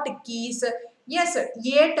 short keys. Yes,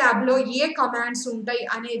 ఏ ట్యాబ్లో ఏ commands ఉంటాయి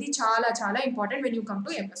అనేది చాలా చాలా important when you come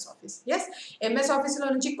to MS Office. Yes, MS Officeలో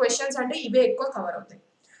నుంచి questions అంటే ఇవే ఎక్కువ cover అవుతాయి.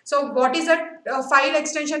 So what is that file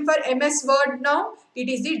extension for MS Word now? It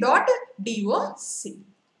is the .doc.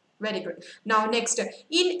 Very good. Now next,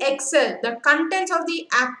 in Excel, the contents of the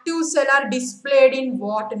active cell are displayed in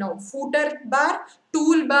what now? Footer bar,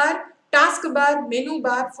 toolbar, taskbar, menu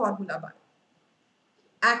bar, formula bar.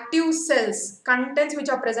 Active cells, contents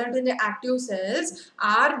which are present in the active cells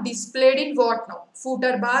are displayed in what now?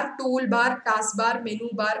 Footer bar, toolbar, taskbar, menu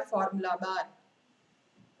bar, formula bar.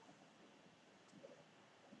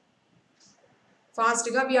 Fast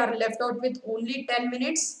ga, we are left out with only 10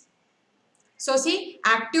 minutes. So see,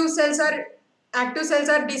 active cells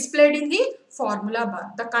are displayed in the formula bar.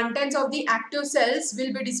 The contents of the active cells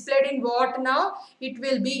will be displayed in what now? It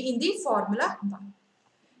will be in the formula bar.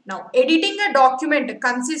 Now, editing a document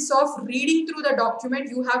consists of reading through the document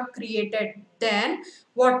you have created. Then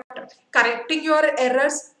what? Correcting your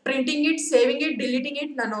errors, printing it, saving it, deleting it,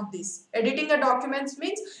 none of this. Editing a document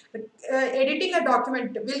means editing a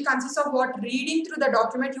document will consist of what? Reading through the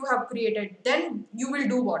document you have created. Then you will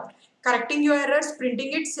do what? Correcting your errors,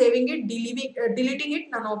 printing it, saving it, deleting it,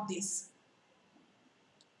 none of this.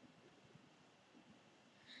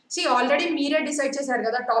 See, already మీరే decide చేశారు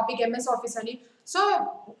కదా topic MS office అని. So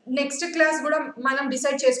next class కూడా మనం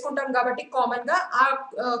decide చేసుకుంటాం కాబట్టి కామన్గా ఆ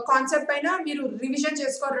కాన్సెప్ట్ పైన మీరు రివిజన్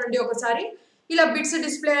చేసుకోరండి ఒకసారి. ఇలా బిట్స్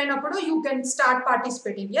డిస్ప్లే అయినప్పుడు you can start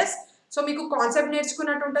participating. Yes, so మీకు కాన్సెప్ట్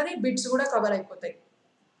నేర్చుకున్నట్టు ఉంటుంది, బిట్స్ కూడా కవర్ అయిపోతాయి.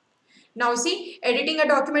 Now see, editing a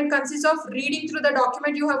document consists of reading through the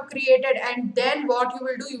document you have created, and then what you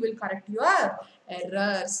will do, you will correct your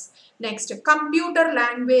errors. Next, computer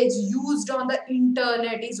language used on the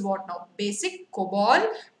internet is what now? Basic, COBOL,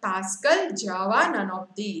 Pascal, Java, none of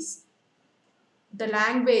these. The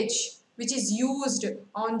language which is used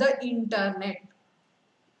on the internet.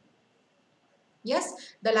 Yes,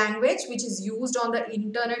 the language which is used on the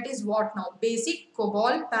internet is what now? Basic,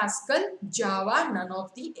 COBOL, Pascal, Java, none of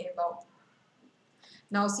the above.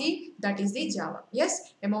 Now see, that is the Java. Yes,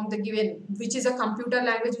 among the given, which is a computer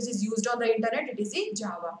language which is used on the internet, it is the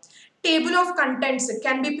Java. Table of contents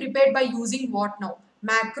can be prepared by using what now?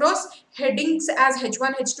 Macros, headings as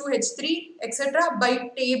H1, H2, H3, etc. by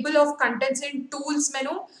table of contents in tools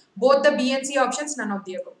menu, both the B and C options, none of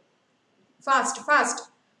the above. Fast.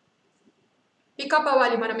 Pick up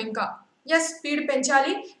avali manam inka. Yes, speed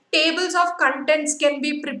penchali. Tables of contents can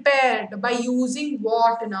be prepared by using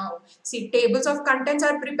what now? See, tables of contents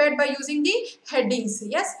are prepared by using the headings.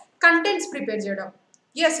 Yes, contents prepare cheyadam.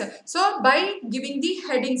 Yes, so by giving the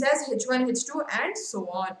headings as H1, H2 and so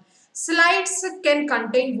on. Slides can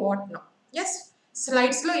contain what now? Yes,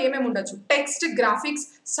 slides lo emem undachu? Text, graphics,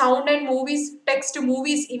 sound and movies, text,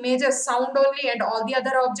 movies, images, sound only and all the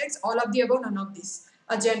other objects, all of the above, none of this.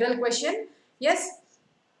 A general question. Yes,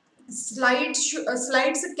 slides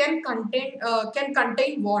can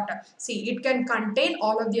contain what? See, it can contain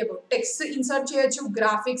all of the above. Text insert cheyachu,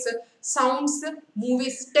 graphics, sounds,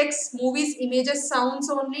 movies, text, movies, images, sounds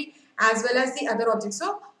only, as well as the other objects.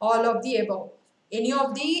 So all of the above. Any of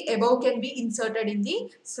the above can be inserted in the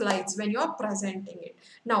slides when you are presenting it.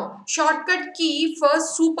 Now shortcut key for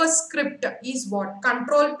superscript is what?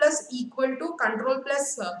 Control plus equal to, control plus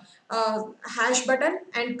hash button,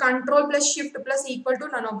 and control plus shift plus equal to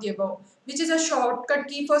none of the above, which is a shortcut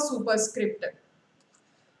key for superscript.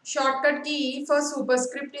 Shortcut key for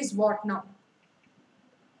superscript is what now?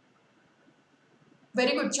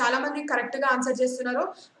 Very good, చాలా మంది correct గా answer చేస్తున్నారు,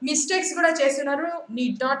 mistakes కూడా చేస్తున్నారు.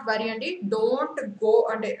 Need not worry అండి, don't go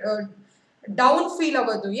అంటే down feel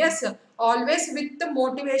అవ్వద్దు. Yes, always with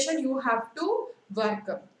motivation you have to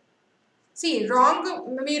work. C wrong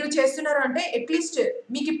మీరు చేస్తున్నారు అంటే అట్లీస్ట్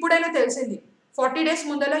మీకు ఇప్పుడైనా తెలిసింది, 40 days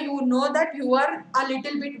ముందర you know that you are a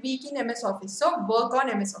little bit week in MS office, so work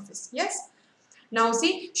on MS office. Yes. Now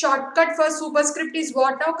see, shortcut for superscript is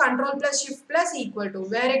what now? Control plus shift plus equal to.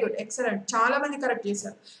 Very good, excellent. Chala mandi correct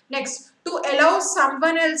chesaru. Next, to allow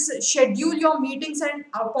someone else schedule your meetings and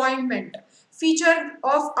appointment. Feature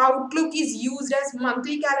of Outlook is used as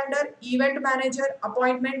monthly calendar, event manager,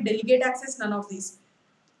 appointment, delegate access, none of these.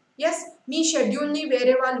 Yes, me schedule ni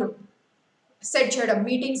vere vallu set చేయడం,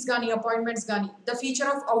 meetings కానీ appointments కానీ. The feature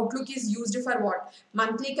of outlook is used for what?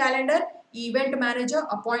 Monthly calendar, event manager,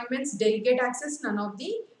 appointments, delegate access, none of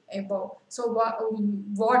the above. So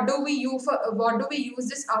what do we use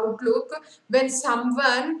this Outlook? When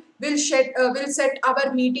someone will set our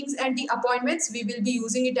meetings and the appointments, we will be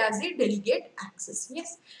using it as the delegate access.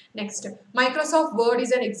 Yes. Next, Microsoft Word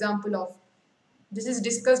is an example of. This is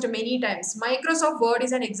discussed many times. Microsoft Word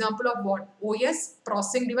is an example of what? OS,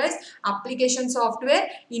 processing device, application software,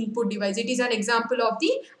 input device. It is an example of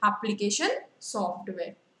the application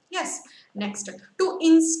software. Yes. Next, to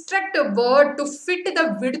instruct a word to fit the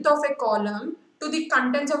width of a column to the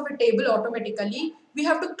contents of a table automatically, we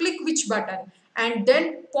have to click which button and then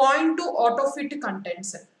point to auto fit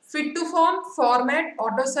contents. Fit to form, format,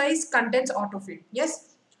 auto size, contents, auto fit. Yes.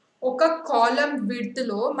 ఒక column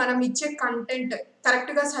విడ్త్లో మనం ఇచ్చే content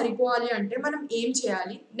కరెక్ట్గా సరిపోవాలి అంటే మనం ఏం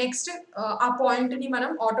చేయాలి? Next ఆ పాయింట్ని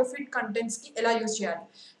మనం ఆటో ఫిట్ కంటెంట్స్కి ఎలా యూజ్ చేయాలి?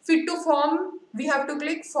 Fit to form we have to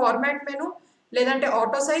click format menu, లేదంటే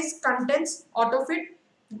auto size, contents, auto fit.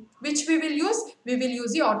 Which we will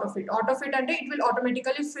use the auto fit. Auto fit అంటే it will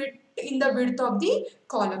automatically fit in the width of the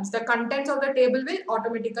columns. The contents of the table will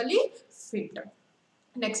automatically fit.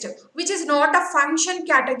 Next, which is not a function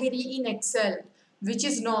category in Excel. Which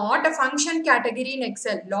is not a function category in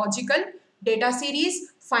Excel? Logical, data series,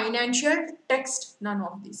 financial, text, none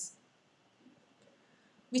of these.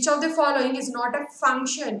 Which of the following is not a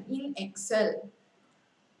function in Excel?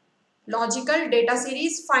 Logical, data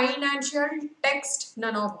series, financial, text,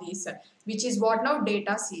 none of these. Which is what now?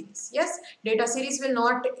 Data series. Yes, data series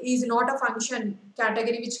is not a function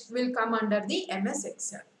category which will come under the MS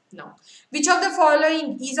Excel. Now, which of the following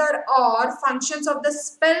is or are functions of the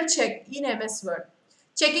spell check in MS Word?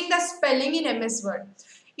 Checking the spelling in MS Word.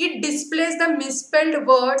 It displays the misspelled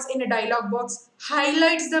words in a dialog box,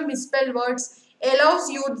 highlights the misspelled words, allows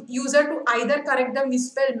user to either correct the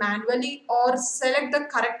misspell manually or select the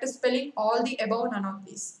correct spelling, all the above, none of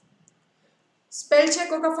these. Spell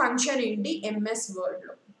check oka function enti MS Word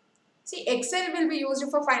lo. See, Excel will be used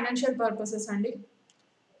for financial purposes andi.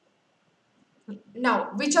 Now,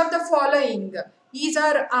 which of the following is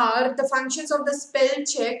or are the functions of the spell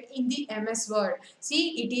check in the MS Word? See,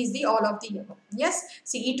 it is the all of the above. Yes.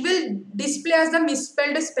 See, it will display as the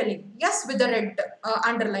misspelled spelling. Yes, with the red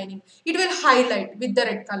underlining. It will highlight with the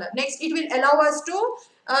red color. Next, it will allow us to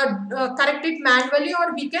correct it manually, or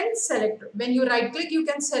we can select. When you right click, you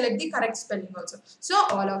can select the correct spelling also. So,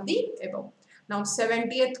 all of the above. Now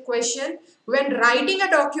 70th question. When writing a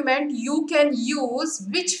document, you can use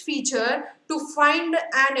which feature to find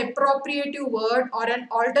an appropriate word or an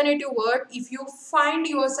alternative word if you find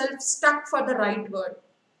yourself stuck for the right word?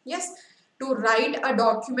 Yes. To write a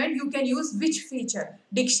document, you can use which feature?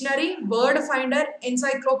 Dictionary, word finder,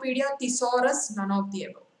 encyclopedia, thesaurus, none of the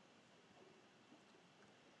above.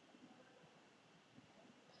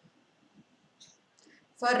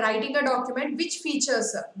 For writing a document, which features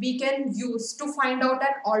we can use to find out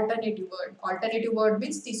an alternative word? Alternative word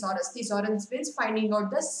means thesaurus. Thesaurus means finding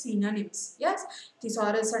out the synonyms. Yes,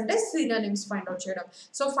 thesaurus ante synonyms find out cheyadam.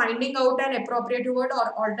 So finding out an appropriate word or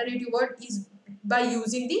alternative word is by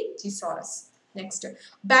using the thesaurus. Next,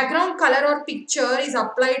 background color or picture is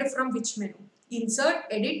applied from which menu? Insert,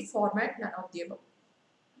 edit, format, none of the above.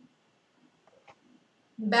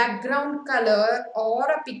 Background color or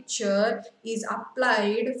a picture is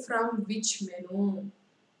applied from which menu?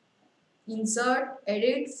 Insert,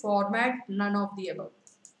 edit, format, none of the above.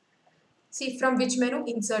 See, from which menu?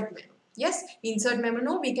 Insert menu. Yes, insert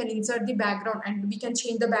memo, we can insert the background and we can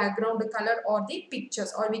change the background color or the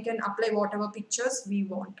pictures, or we can apply whatever pictures we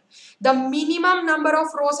want. The minimum number of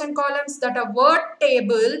rows and columns that a word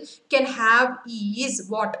table can have is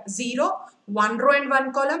what? 0, 1 row and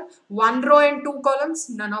 1 column, 1 row and 2 columns,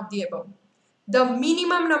 none of the above. The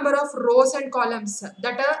minimum number of rows and columns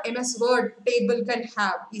that a MS Word table can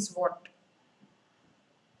have is what?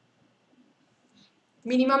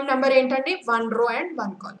 Minimum number ఏంటంటే 1 row and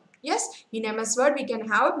 1 column. Yes, in MS Word we can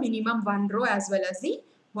have minimum 1 row as well as the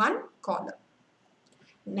 1 column.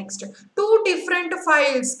 Next, two different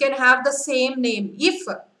files can have the same name if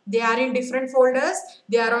they are in different folders,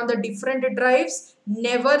 they are on the different drives,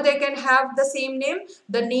 never they can have the same name,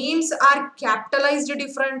 the names are capitalized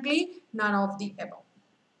differently, none of the above.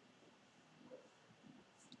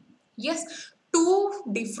 Yes, two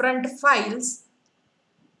different files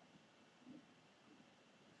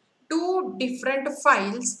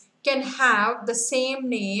can have the same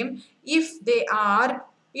name if they are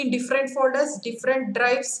in different folders, different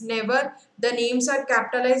drives, never the names are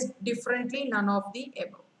capitalized differently, none of the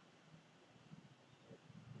above.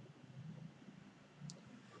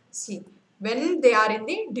 See, when they are in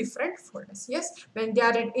the different folders, yes, when they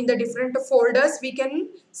are in the different folders, we can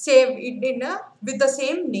save it in with the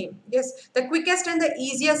same name. Yes, the quickest and the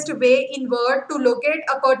easiest way in Word to locate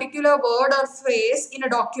a particular word or phrase in a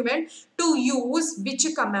document, to use which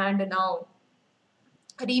command now?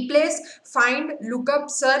 Replace, find, lookup,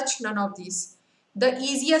 search, none of these. The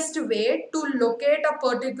easiest way to locate a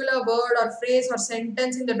particular word or phrase or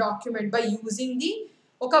sentence in the document by using the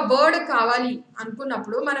ఒక word కావాలి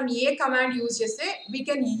అనుకున్నప్పుడు మనం ఏ command use చేస్తే we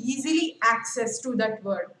can easily access to that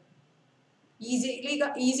word,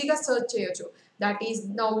 ఈజీగా search చేయొచ్చు. That is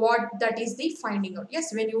now what that is the finding out. Yes,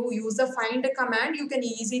 when you use the find command you can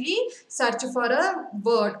easily search for a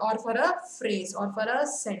word or for a phrase or for a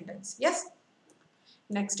sentence. Yes.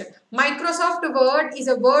 Next, Microsoft Word is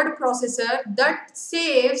a word processor that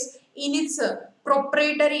saves in its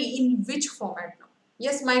proprietary in which format?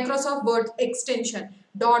 Yes, Microsoft Word extension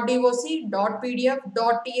 .doc, .pdf,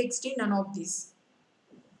 .txt, none of these.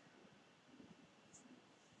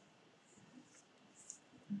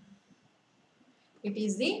 It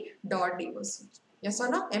is the .doc. Yes or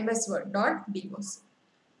no? MS Word .doc.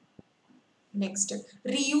 Next,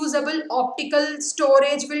 reusable optical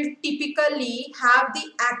storage will typically have the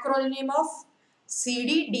acronym of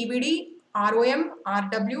CD, DVD, ROM,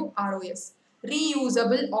 RW, ROS.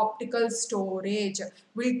 Reusable optical storage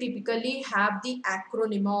will typically have the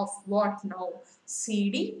acronym of what now?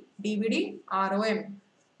 CD, DVD, ROM,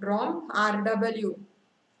 ROM, RW,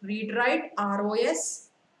 read write, ROS.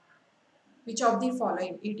 Which of the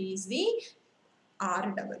following? It is the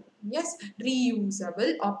RW. Yes,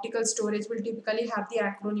 reusable optical storage will typically have the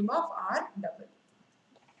acronym of RW.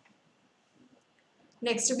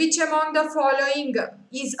 Next, which among the following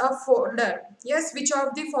is a folder? Yes, which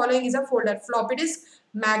of the following is a folder? Floppy disk,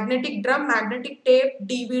 magnetic drum, magnetic tape,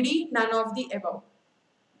 DVD, none of the above.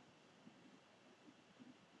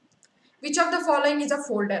 Which of the following is a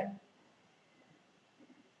folder?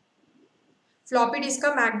 Floppy disk,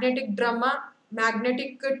 magnetic drum, magnetic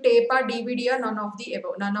tape, DVD, none of the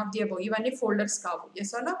above. None of the above. Even if folders kavu.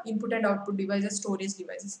 Yes or no? Input and output devices, storage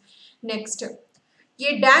devices. Next,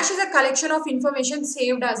 a dash is a collection of information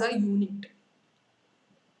saved as a unit.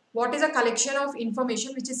 What is a collection of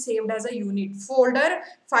information which is saved as a unit? Folder,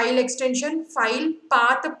 file extension, file,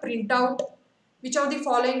 path, printout. Which of the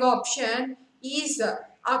following option is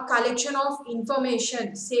a collection of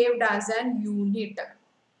information saved as a unit?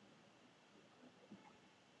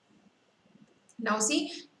 Now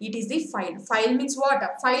see, it is the file. File means what? A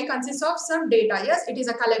file consists of some data. Yes, it is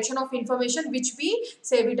a collection of information which we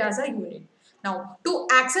save it as a unit. Now, to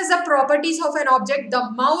access the properties of an object,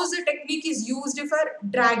 the mouse technique is used for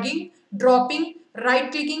dragging, dropping,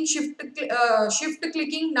 right clicking, shift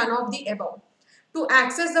clicking, none of the above. To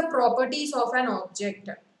access the properties of an object,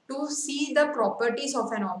 to see the properties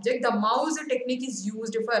of an object, the mouse technique is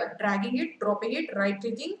used for dragging it, dropping it, right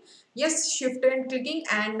clicking, yes, shift and clicking,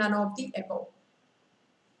 and none of the above.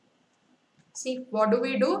 See, what do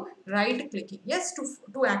we do? Right clicking. Yes,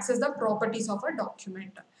 to access the properties of a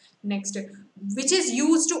document. Next, which is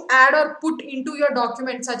used to add or put into your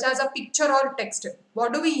document, such as a picture or text.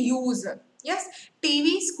 What do we use? Yes,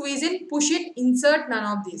 TV, squeeze in, push it, insert, none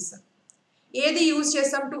of these. ఏది use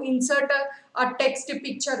చేస్తాం to insert a text,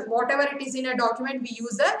 picture, whatever it is in a document, we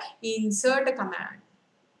use the insert command.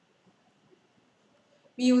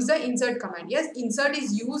 We use the insert command. Yes, insert is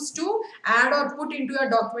used to add or put into a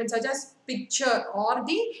document such as picture or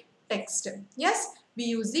the text. Yes, we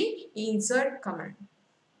use the insert command.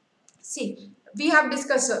 See, we have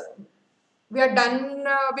discussed we are done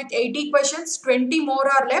with 80 questions. 20 more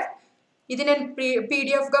are left. ఇది నేను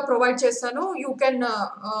PDF గా provide చేస్తాను. You can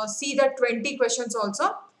see the 20 questions also.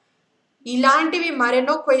 ఇలాంటివి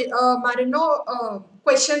మరెన్నో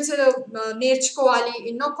questions నేర్చుకోవాలి,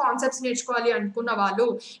 ఎన్నో concepts నేర్చుకోవాలి అనుకున్న వాళ్ళు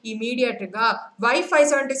ఇమీడియట్గా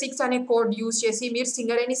Y576 అనే కోడ్ యూజ్ చేసి మీరు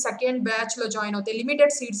సింగరేణి సెకండ్ బ్యాచ్లో జాయిన్ అవుతాయి.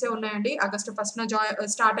 లిమిటెడ్ సీట్సే ఉన్నాయండి. ఆగస్టు 1st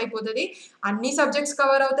స్టార్ట్ అయిపోతుంది. అన్ని సబ్జెక్ట్స్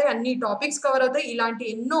కవర్ అవుతాయి, అన్ని టాపిక్స్ కవర్ అవుతాయి. ఇలాంటి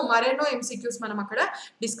మరెన్నో MCQs మనం అక్కడ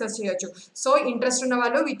డిస్కస్ చేయొచ్చు. సో ఇంట్రెస్ట్ ఉన్న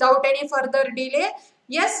వాళ్ళు without any further delay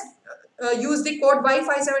use the code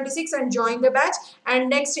Y576 and join the batch. And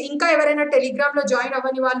next ఇంకా ఎవరైనా టెలిగ్రామ్ లో జాయిన్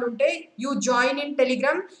అవ్వని వాళ్ళు ఉంటే you join in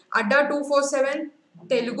Telegram ADDA247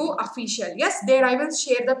 Telugu official. Yes, there I will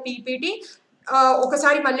share the PPT.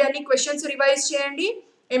 ఒకసారి మళ్ళీ అన్ని క్వశ్చన్స్ రివైజ్ చేయండి.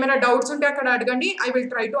 ఏమైనా డౌట్స్ ఉంటే అక్కడ అడగండి. I will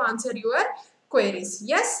try to answer your queries.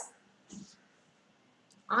 Yes,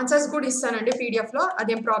 answers కూడా ఇస్తానండి PDF లో,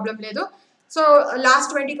 అదేం ప్రాబ్లం లేదు. So last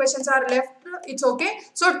 20 questions are left. It's okay.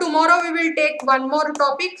 So tomorrow we will take one more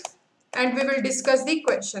topic and we will discuss the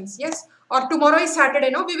questions. Yes, or tomorrow is Saturday,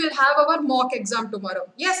 no, we will have our mock exam tomorrow.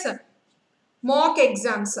 Yes sir, mock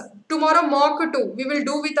exams tomorrow. Mock 2 we will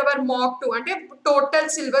do with our mock 2 and total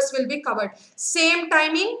syllabus will be covered. Same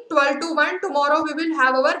timing 12 to 1 tomorrow we will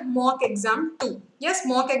have our mock exam 2. Yes,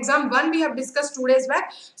 mock exam 1 we have discussed 2 days back.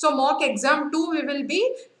 So mock exam 2 we will be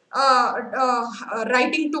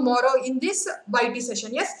writing tomorrow in this YT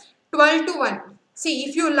session. Yes, 12 to 1. See,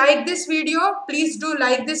 if you like this video, please do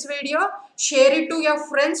like this video, share it to your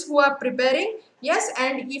friends who are preparing. Yes,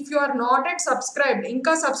 and if you are not yet subscribed,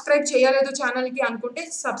 ఇంకా subscribe చేయలేదు ఛానల్కి అనుకుంటే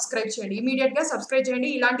subscribe చేయండి. ఇమీడియట్గా subscribe చేయండి.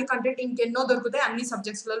 ఇలాంటి content ఇంకెన్నో దొరుకుతాయి, అన్ని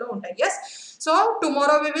సబ్జెక్ట్స్లలో ఉంటాయి. Yes, so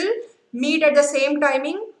tomorrow we will meet at the same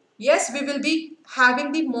timing. Yes, we will be having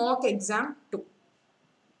the mock exam